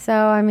 yeah. So,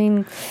 I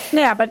mean...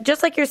 Yeah, but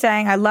just like you're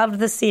saying, I loved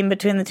the scene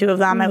between the two of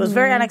them. Mm-hmm. It was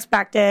very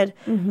unexpected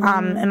in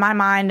my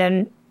mind,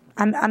 and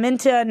I'm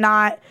into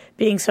not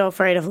being so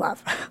afraid of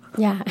love.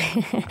 Yeah.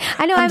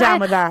 I know. I'm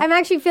down with that. I'm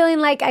actually feeling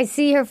like I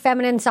see her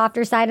feminine,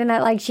 softer side, and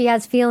that she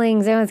has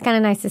feelings, and it's kind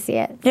of nice to see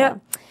it. Yeah.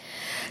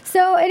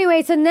 So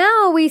anyway,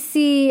 now we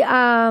see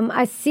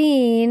a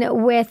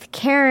scene with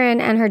Karen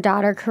and her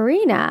daughter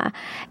Karina,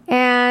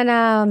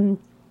 and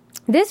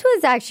this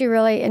was actually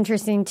really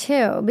interesting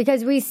too,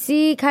 because we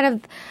see kind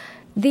of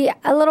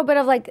a little bit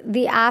of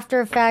the after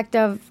effect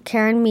of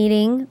Karen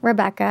meeting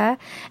Rebecca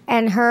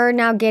and her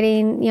now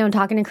getting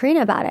talking to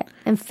Karina about it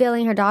and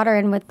filling her daughter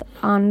in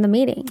on the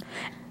meeting.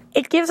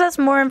 It gives us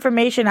more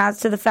information as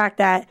to the fact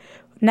that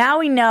now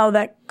we know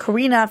that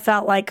Karina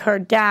felt like her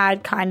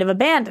dad kind of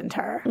abandoned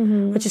her,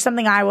 which is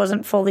something I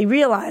wasn't fully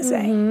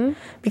realizing.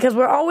 Because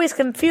we're always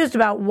confused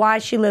about why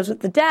she lives with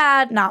the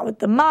dad, not with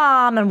the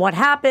mom, and what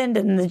happened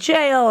in the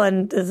jail,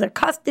 and is there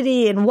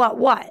custody, and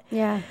what.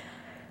 Yeah.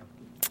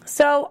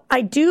 So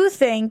I do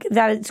think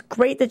that it's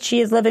great that she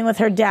is living with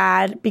her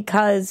dad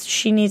because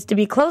she needs to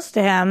be close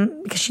to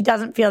him, because she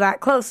doesn't feel that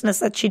closeness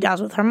that she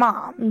does with her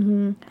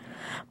mom.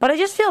 But I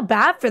just feel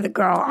bad for the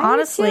girl,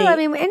 honestly. I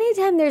mean,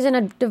 anytime there's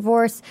a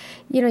divorce,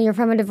 you're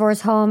from a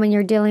divorce home and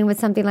you're dealing with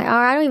something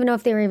I don't even know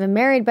if they were even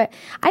married, but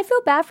I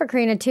feel bad for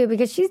Karina too,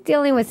 because she's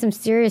dealing with some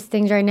serious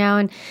things right now,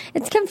 and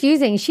it's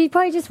confusing. She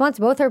probably just wants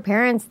both her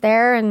parents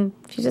there, and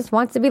she just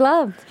wants to be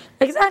loved.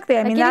 Exactly.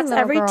 I mean, that's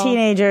every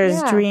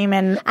teenager's dream.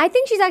 And I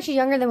think she's actually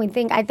younger than we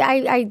think.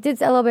 I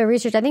did a little bit of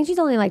research. I think she's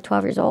only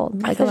 12 years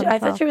old. I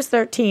thought she was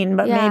 13,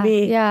 but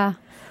maybe. Yeah.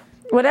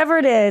 Whatever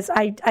it is,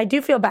 I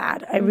do feel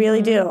bad. I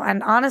really do.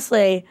 And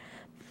honestly,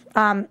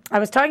 I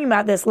was talking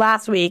about this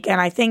last week,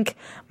 and I think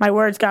my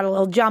words got a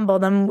little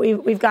jumbled, and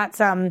we've got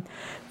some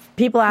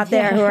people out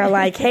there who are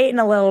hating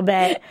a little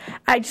bit.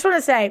 I just want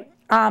to say,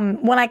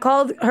 when I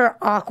called her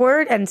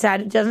awkward and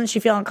said, doesn't she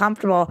feel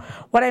uncomfortable,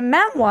 what I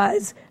meant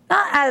was,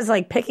 not as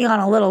like picking on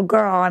a little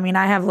girl. I mean,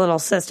 I have little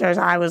sisters.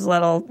 I was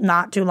little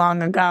not too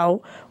long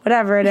ago,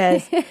 whatever it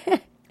is.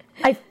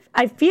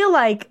 I feel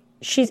like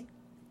she's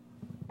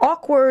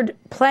awkward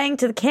playing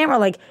to the camera.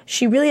 Like,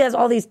 she really has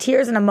all these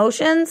tears and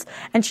emotions,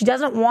 and she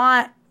doesn't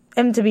want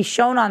him to be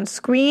shown on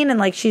screen, and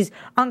like she's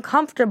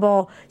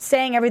uncomfortable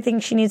saying everything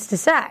she needs to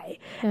say.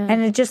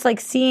 And it just like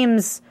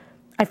seems,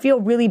 I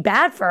feel really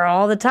bad for her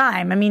all the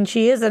time. I mean,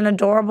 she is an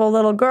adorable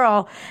little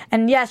girl,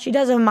 and yes, she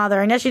does have a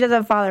mother, and yes, she does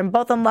have a father, and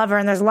both of them love her,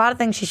 and there's a lot of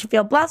things she should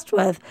feel blessed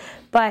with,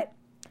 but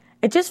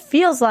it just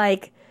feels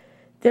like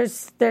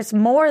there's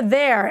more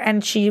there,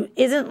 and she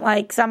isn't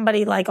like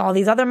somebody like all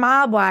these other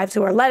mob wives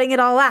who are letting it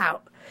all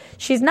out.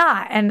 She's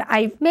not, and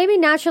maybe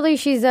naturally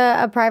she's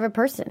a private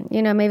person.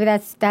 You know, maybe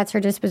that's her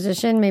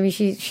disposition. Maybe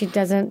she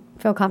doesn't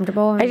feel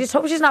comfortable. I just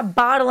hope she's not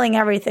bottling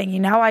everything. You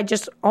know, I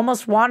just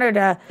almost want her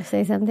to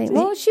say something.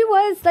 Well, she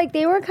was like,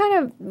 they were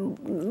kind of.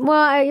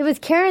 Well, it was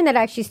Karen that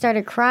actually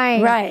started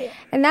crying, right?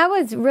 And that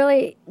was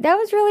really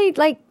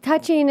like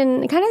touching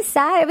and kind of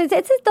sad.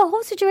 It's the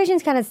whole situation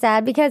is kind of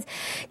sad because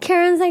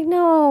Karen's like,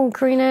 no,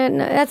 Karina,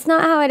 no, that's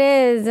not how it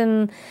is,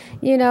 and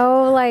you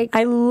know, like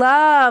I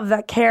love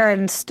that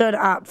Karen stood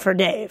up for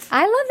Dave.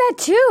 I love that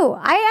too.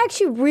 I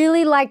actually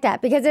really like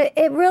that because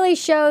it really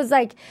shows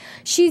like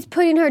she's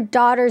putting her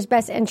daughter's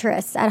best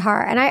interests at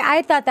heart. And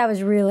I thought that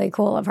was really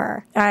cool of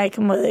her. I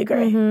completely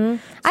agree. Mm-hmm.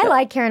 So, I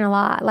like Karen a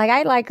lot. Like,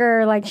 I like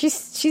her. Like, she's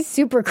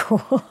super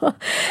cool.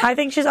 I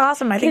think she's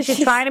awesome. I think she's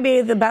trying to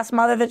be the best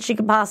mother that she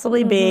could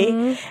possibly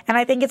be. And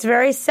I think it's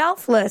very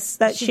selfless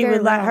that she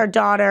would let her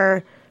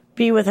daughter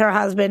be with her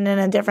husband in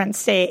a different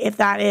state if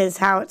that is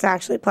how it's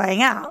actually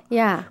playing out.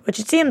 Yeah. Which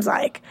it seems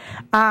like.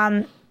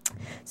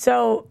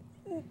 So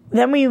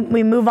then we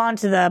move on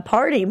to the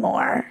party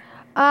more.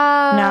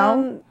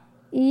 No?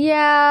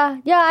 Yeah,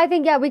 I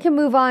think, we can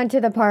move on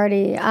to the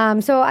party.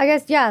 So I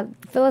guess,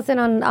 fill us in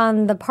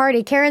on the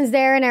party. Karen's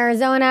there in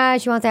Arizona.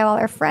 She wants to have all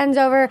her friends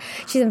over.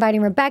 She's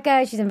inviting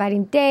Rebecca. She's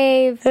inviting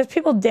Dave. There's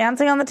people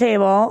dancing on the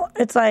table.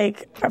 It's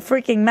like a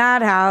freaking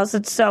madhouse.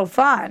 It's so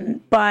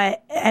fun.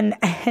 But, and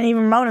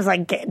even Ramona's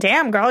like,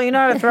 damn, girl, you know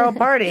how to throw a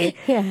party.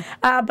 Yeah.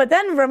 But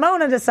then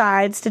Ramona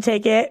decides to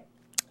take it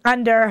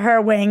under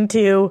her wing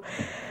to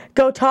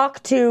go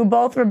talk to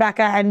both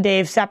Rebecca and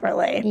Dave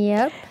separately.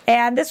 Yep.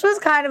 And this was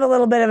kind of a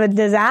little bit of a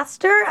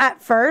disaster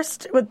at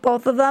first with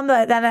both of them,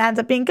 but then it ends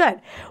up being good.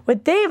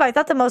 With Dave, I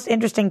thought the most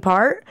interesting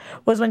part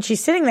was when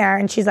she's sitting there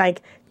and she's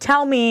like,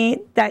 tell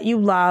me that you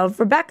love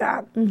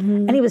Rebecca.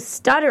 And he was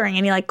stuttering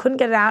and he like couldn't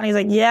get it out. And he's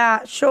like,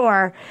 yeah,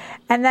 sure.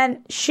 And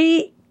then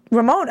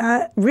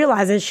Ramona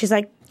realizes, she's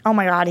like, oh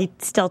my God, he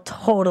still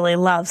totally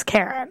loves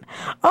Karen.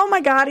 Oh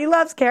my God, he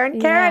loves Karen.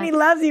 Karen, he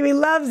loves you. He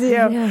loves you.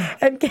 Yeah.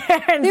 And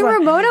Karen's like,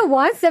 Ramona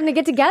wants them to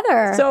get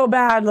together. So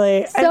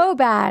badly. So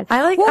bad.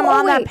 I like them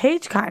on that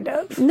page, kind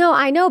of. No,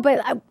 I know,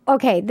 but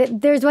okay,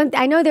 there's one,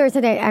 I know there was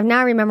something, I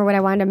now remember what I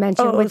wanted to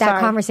mention with that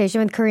conversation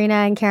with Karina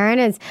and Karen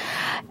is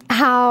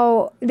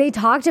how they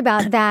talked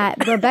about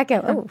that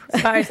Rebecca,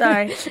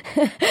 Sorry.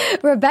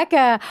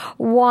 Rebecca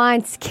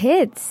wants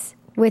kids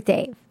with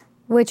Dave,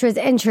 which was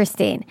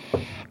interesting.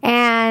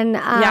 And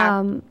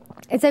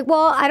it's like,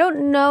 well, I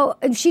don't know.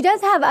 She does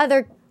have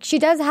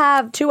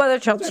two other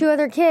children, 2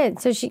 other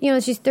kids. So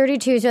she's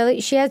 32, so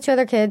she has 2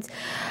 other kids.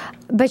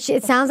 But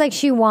it sounds like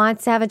she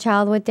wants to have a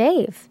child with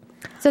Dave.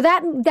 So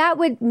that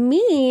would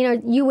mean, or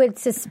you would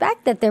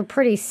suspect that they're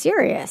pretty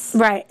serious,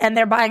 right? And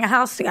they're buying a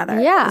house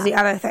together. Yeah, is the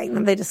other thing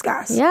that they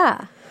discuss.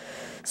 Yeah.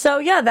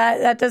 So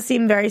that does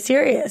seem very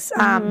serious.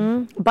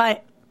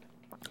 But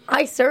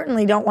I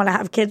certainly don't want to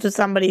have kids with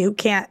somebody who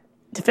can't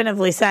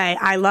definitively say,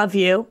 I love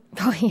you.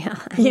 Oh, yeah.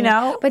 You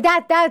know? But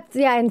that's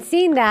and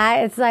seeing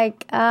that, it's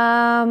like...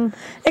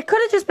 it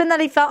could have just been that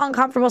he felt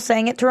uncomfortable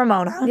saying it to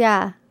Ramona.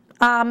 Yeah.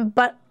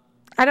 But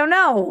I don't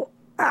know.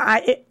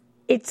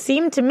 It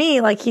seemed to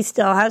me like he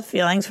still has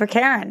feelings for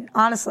Karen,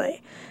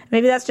 honestly.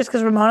 Maybe that's just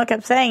because Ramona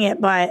kept saying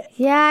it, but...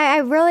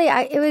 Yeah,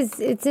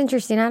 it's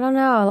interesting. I don't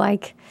know.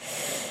 Like,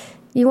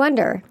 you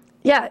wonder.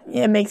 Yeah,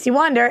 it makes you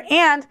wonder.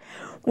 And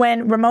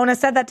when Ramona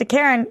said that to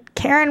Karen,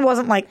 Karen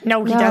wasn't like,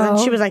 no, he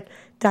doesn't. She was like,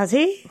 does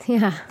he?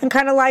 Yeah. And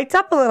kind of lights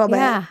up a little bit.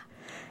 Yeah.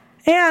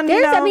 And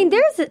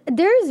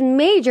there's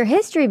major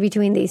history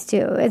between these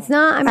two. It's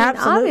not.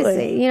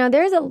 Obviously,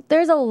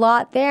 there's a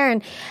lot there,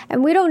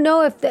 and we don't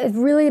know if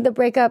really the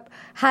breakup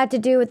had to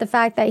do with the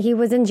fact that he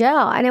was in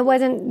jail, and it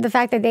wasn't the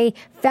fact that they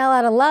fell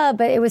out of love,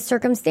 but it was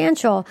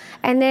circumstantial.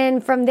 And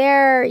then from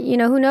there,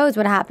 who knows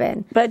what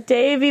happened. But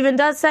Dave even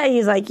does say,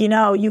 he's like, you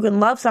can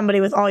love somebody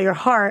with all your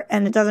heart,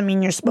 and it doesn't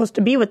mean you're supposed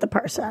to be with the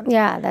person.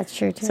 Yeah, that's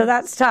true too. So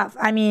that's tough.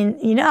 I mean,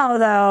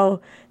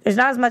 though. There's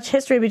not as much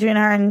history between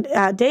her and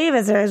Dave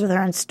as there is with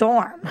her and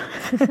Storm.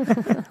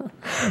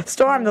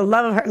 Storm, the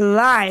love of her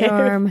life.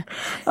 Storm.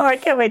 Oh, I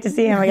can't wait to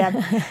see him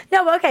again.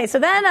 No, okay. So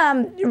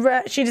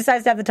then she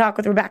decides to have the talk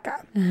with Rebecca.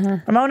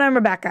 Ramona and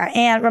Rebecca.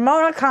 And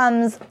Ramona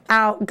comes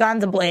out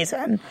guns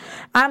a-blazing.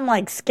 I'm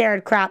like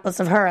scared crapless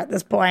of her at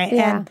this point.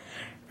 Yeah. And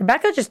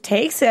Rebecca just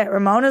takes it.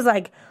 Ramona's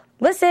like,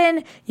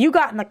 listen, you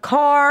got in the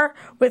car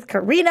with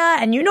Karina,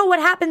 and you know what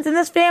happens in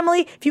this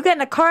family? If you get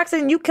in a car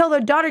accident and you kill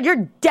their daughter,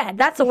 you're dead.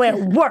 That's the way it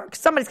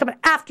works. Somebody's coming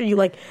after you.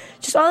 Like,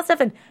 just all that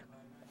stuff.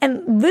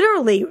 And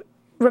literally,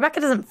 Rebecca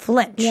doesn't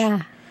flinch.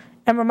 Yeah.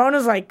 And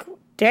Ramona's like,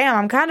 damn,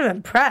 I'm kind of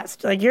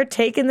impressed. Like, you're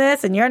taking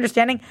this and you're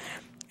understanding.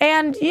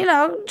 And, you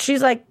know,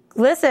 she's like,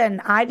 listen,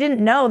 I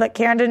didn't know that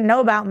Karen didn't know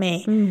about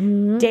me.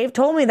 Mm-hmm. Dave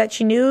told me that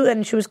she knew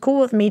and she was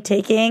cool with me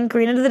taking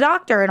Karina to the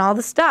doctor and all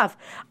this stuff.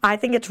 I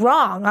think it's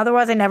wrong.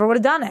 Otherwise, I never would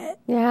have done it.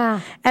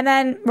 Yeah. And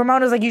then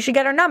Ramona's like, you should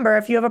get her number.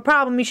 If you have a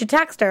problem, you should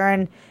text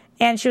her.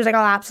 And she was like,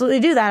 I'll absolutely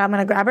do that. I'm going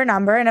to grab her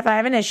number. And if I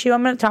have an issue,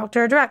 I'm going to talk to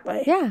her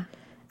directly. Yeah.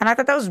 And I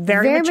thought that was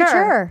very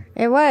mature.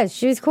 It was.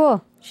 She was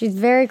cool. She's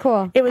very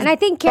cool. It was and I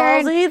think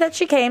Karen, ballsy that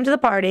she came to the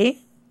party.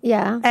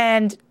 Yeah.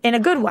 And in a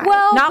good way.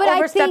 Well, not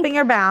overstepping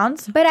her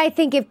bounds. But I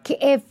think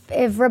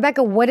if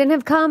Rebecca wouldn't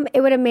have come,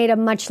 it would have made a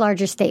much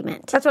larger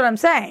statement. That's what I'm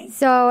saying.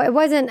 So it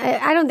wasn't,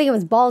 I don't think it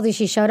was ballsy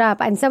she showed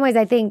up. In some ways,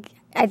 I think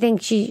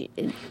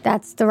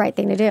that's the right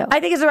thing to do.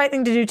 I think it's the right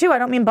thing to do, too. I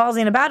don't mean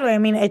ballsy in a bad way. I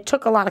mean, it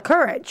took a lot of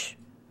courage.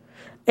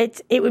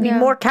 It would be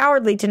more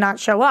cowardly to not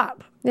show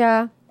up.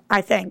 Yeah.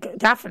 I think,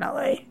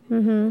 definitely.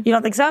 Mm-hmm. You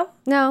don't think so?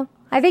 No.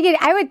 I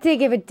would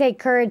think it would take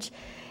courage.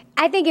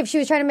 I think if she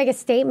was trying to make a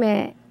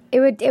statement, it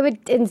would,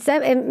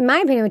 in my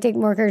opinion, it would take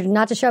more courage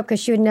not to show up because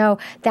she would know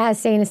that is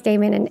saying a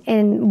statement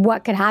and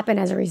what could happen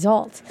as a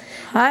result.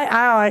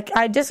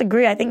 I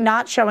disagree. I think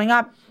not showing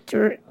up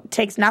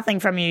takes nothing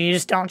from you. You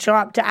just don't show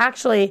up. To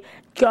actually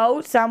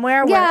go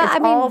somewhere where it's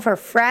all of her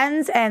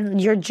friends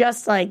and you're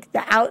just like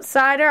the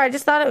outsider, I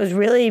just thought it was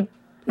really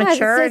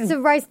mature. It's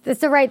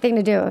the right thing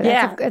to do.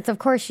 Yeah. It's of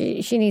course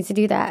she needs to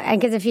do that.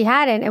 And because if she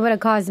hadn't, it would have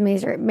caused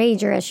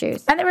major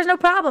issues. And there was no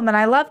problem, and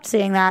I loved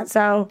seeing that.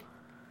 So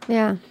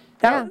yeah.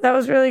 That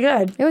was really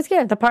good. It was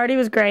good. The party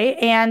was great,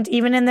 and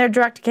even in their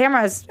direct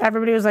cameras,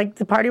 everybody was like,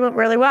 the party went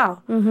really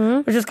well,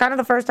 which is kind of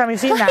the first time we've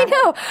seen that. I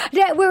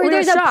know.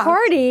 There's a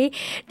party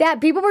that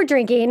people were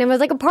drinking, and it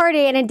was like a party,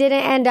 and it didn't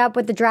end up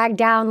with the drag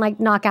down, like,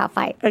 knockout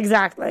fight.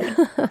 Exactly.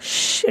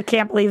 I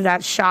can't believe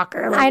that.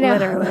 Shocker. Like, I know.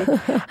 Literally.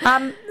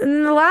 And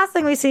the last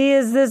thing we see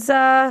is this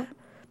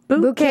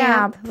boot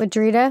camp. With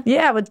Drita.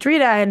 Yeah, with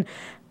Drita, and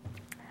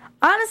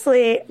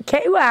honestly,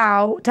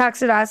 KWOW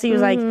texted us. He was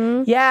like,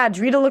 yeah,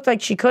 Drita looked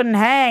like she couldn't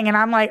hang. And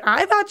I'm like,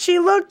 I thought she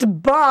looked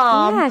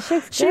bomb. Yeah,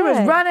 she was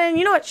running.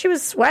 You know what? She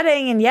was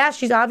sweating. And yeah,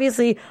 she's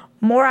obviously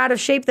more out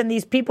of shape than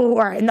these people who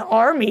are in the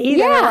army.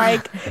 Yeah. They're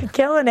like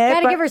killing it.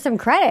 Gotta give her some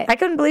credit. I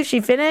couldn't believe she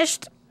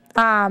finished.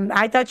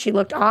 I thought she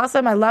looked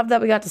awesome. I love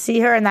that we got to see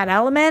her in that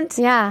element.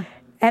 Yeah.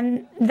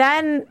 And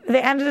then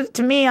they ended it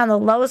to me on the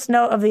lowest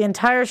note of the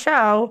entire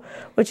show,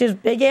 which is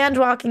Big Ange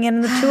walking in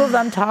and the two of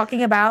them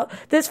talking about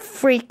this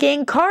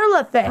freaking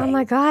Carla thing. Oh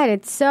my God,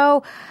 it's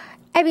so...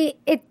 I mean,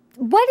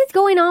 what is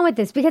going on with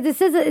this? Because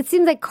it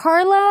seems like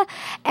Carla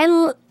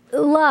and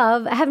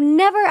Love have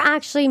never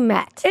actually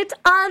met. It's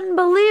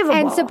unbelievable.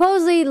 And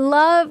supposedly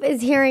Love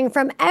is hearing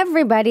from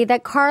everybody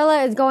that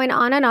Carla is going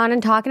on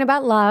and talking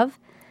about Love.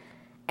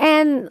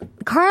 And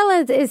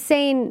Carla is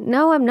saying,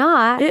 no, I'm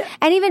not. Yeah.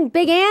 And even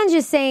Big Ange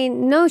is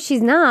saying, no,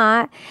 she's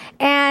not.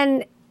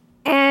 And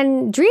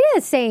Drita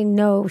is saying,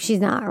 no, she's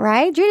not,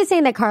 right? Drita's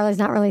saying that Carla's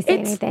not really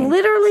saying anything. It's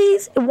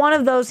literally one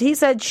of those he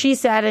said, she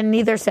said, and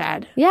neither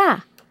said. Yeah.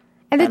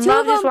 And the two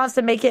Love of them just wants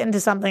to make it into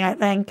something, I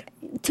think.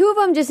 Two of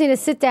them just need to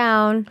sit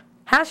down.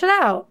 Hash it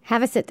out.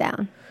 Have a sit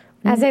down.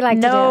 As they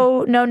like to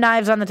do. No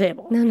knives on the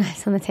table. No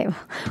knives on the table.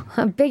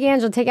 Big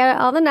Ange will take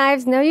out all the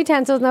knives, no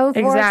utensils, no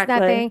forks,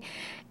 nothing.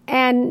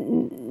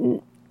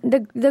 And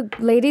the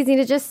ladies need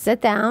to just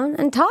sit down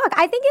and talk.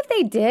 I think if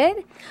they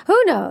did,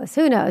 who knows?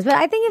 But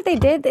I think if they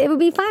did, it would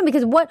be fine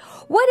because what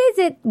is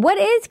it? What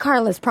is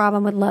Carla's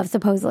problem with Love,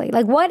 supposedly?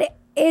 Like, what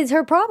is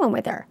her problem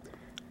with her?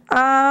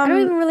 I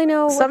don't even really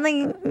know.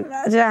 Something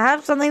to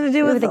have something to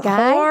do with the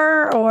guy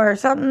or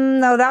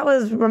something. No, that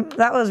was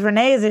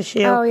Renee's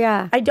issue. Oh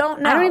yeah, I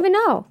don't know. I don't even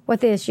know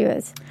what the issue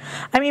is.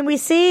 I mean, we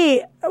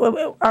see.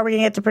 Are we gonna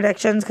get to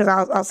predictions? Because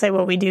I'll say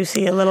what we do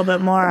see a little bit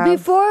more of.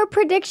 Before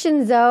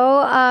predictions,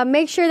 though,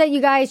 make sure that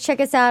you guys check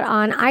us out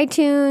on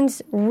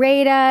iTunes,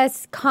 rate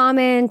us,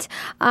 comment.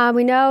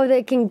 We know that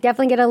it can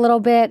definitely get a little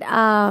bit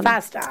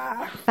 5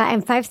 star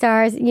and 5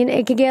 stars. You know,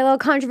 it can get a little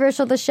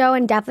controversial, the show,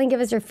 and definitely give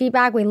us your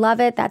feedback. We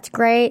love it. That's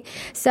great.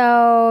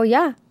 So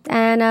yeah,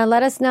 and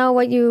let us know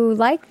what you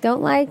like,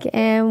 don't like,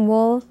 and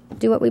we'll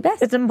do what we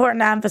best. It's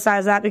important to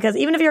emphasize that because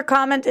even if your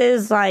comment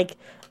is like,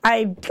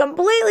 I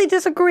completely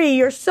disagree.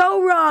 You're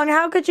so wrong.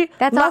 How could you?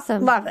 That's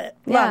awesome. Love it.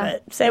 Yeah, love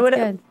it. Say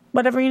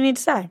whatever you need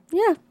to say.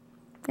 Yeah.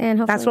 And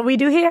hopefully that's what we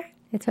do here.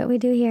 It's what we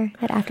do here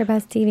at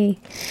AfterBuzz TV.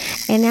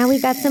 And now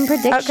we've got some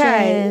predictions.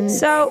 Okay.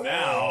 So,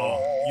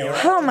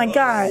 oh my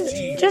God.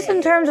 Just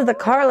in terms of the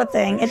Carla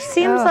thing, it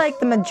seems like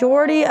the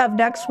majority of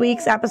next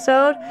week's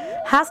episode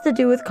has to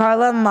do with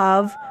Carla and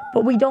Love,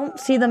 but we don't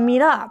see them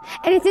meet up.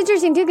 And it's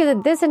interesting, too,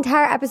 because this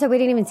entire episode, we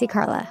didn't even see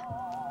Carla.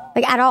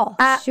 Like, at all.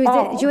 She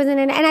wasn't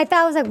in. And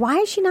I was like, why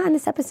is she not in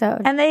this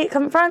episode? And they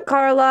confront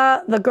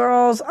Carla, the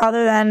girls,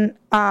 other than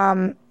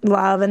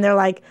Love, and they're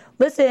like,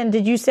 listen,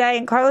 did you say?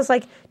 And Carla's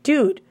like,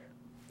 dude,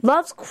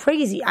 Love's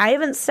crazy. I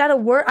haven't said a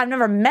word. I've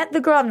never met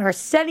the girl. I've never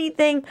said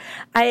anything.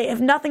 I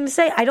have nothing to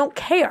say. I don't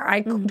care.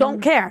 I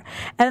don't care.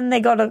 And then they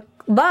go to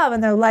Love,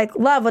 and they're like,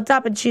 Love, what's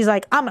up? And she's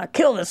like, I'm going to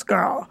kill this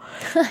girl.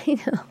 I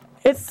know.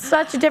 It's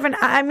such a different...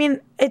 I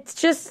mean, it's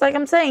just like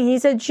I'm saying. He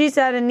said, she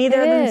said, and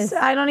neither of them...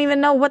 I don't even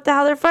know what the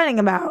hell they're fighting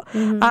about.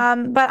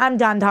 But I'm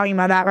done talking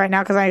about that right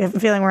now because I have a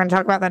feeling we're going to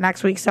talk about that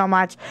next week so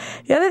much.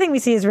 The other thing we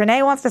see is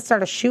Renee wants to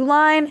start a shoe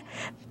line,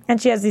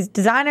 and she has these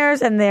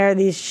designers, and they're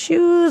these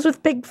shoes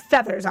with big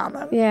feathers on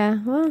them. Yeah,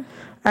 well...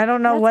 I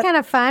don't know what... That's kind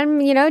of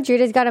fun. You know,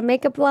 Judah's got a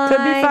makeup line.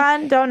 Could be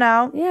fun. Don't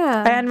know.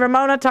 Yeah. And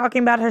Ramona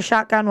talking about her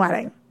shotgun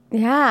wedding.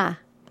 Yeah.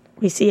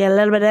 We see a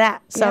little bit of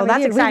that. So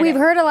that's exciting. We've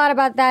heard a lot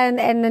about that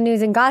in the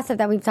news and gossip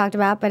that we've talked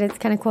about, but it's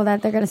kind of cool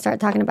that they're going to start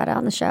talking about it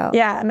on the show.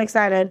 Yeah, I'm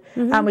excited.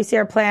 We see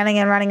her planning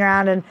and running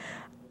around, and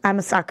I'm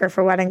a sucker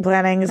for wedding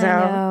planning. So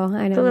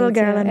I know. The little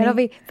girl in me. It'll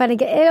be fun to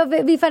get a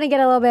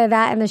little bit of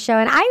that in the show.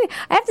 And I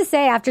have to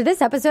say, after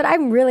this episode,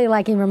 I'm really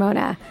liking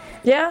Ramona.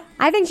 Yeah,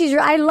 I think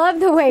I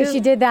love the way she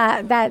did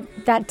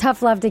that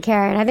tough love to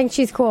Karen. I think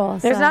she's cool.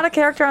 There's not a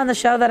character on the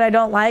show that I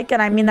don't like,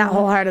 and I mean that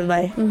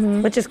wholeheartedly,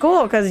 which is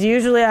cool because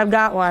usually I've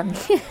got one.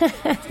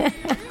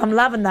 I'm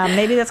loving them.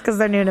 Maybe that's because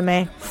they're new to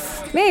me.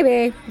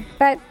 Maybe,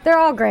 but they're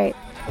all great.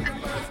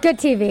 Good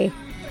TV.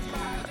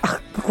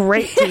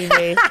 Great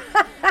TV.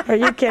 Are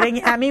you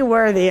kidding? Emmy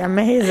worthy.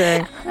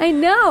 Amazing. I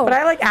know. But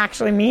I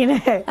actually mean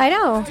it. I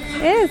know.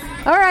 It is.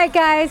 All right,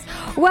 guys.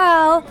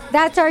 Well,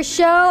 that's our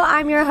show.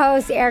 I'm your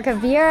host, Erica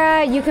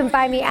Vieira. You can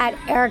find me at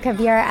Erica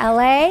Vieira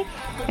LA.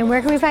 And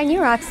where can we find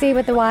you, Roxy,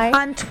 with the Y?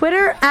 On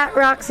Twitter at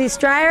Roxy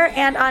Stryer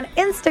and on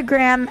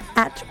Instagram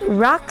at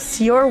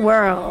Rocks Your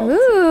World.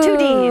 Ooh. 2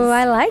 Ds.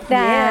 I like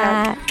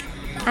that. Yeah.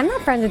 I'm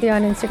not friends with you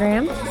on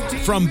Instagram.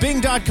 From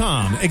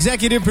Bing.com,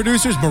 executive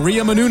producers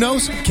Maria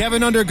Menounos,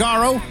 Kevin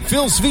Undergaro,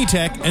 Phil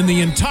Svitek, and the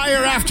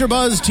entire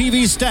AfterBuzz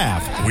TV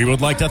staff, we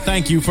would like to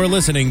thank you for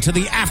listening to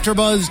the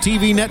AfterBuzz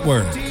TV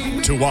network.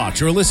 To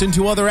watch or listen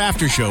to other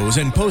after shows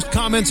and post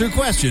comments or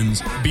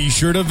questions, be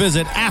sure to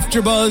visit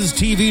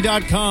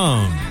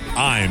AfterBuzzTV.com.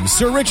 I'm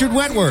Sir Richard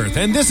Wentworth,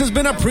 and this has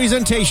been a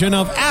presentation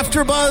of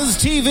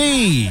AfterBuzz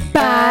TV.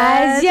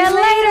 Buzz you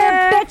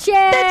later,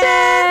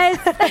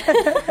 bitches!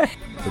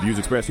 The views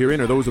expressed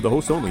herein are those of the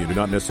hosts only and do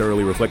not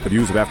necessarily reflect the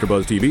views of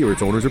AfterBuzz TV or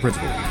its owners or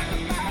principals.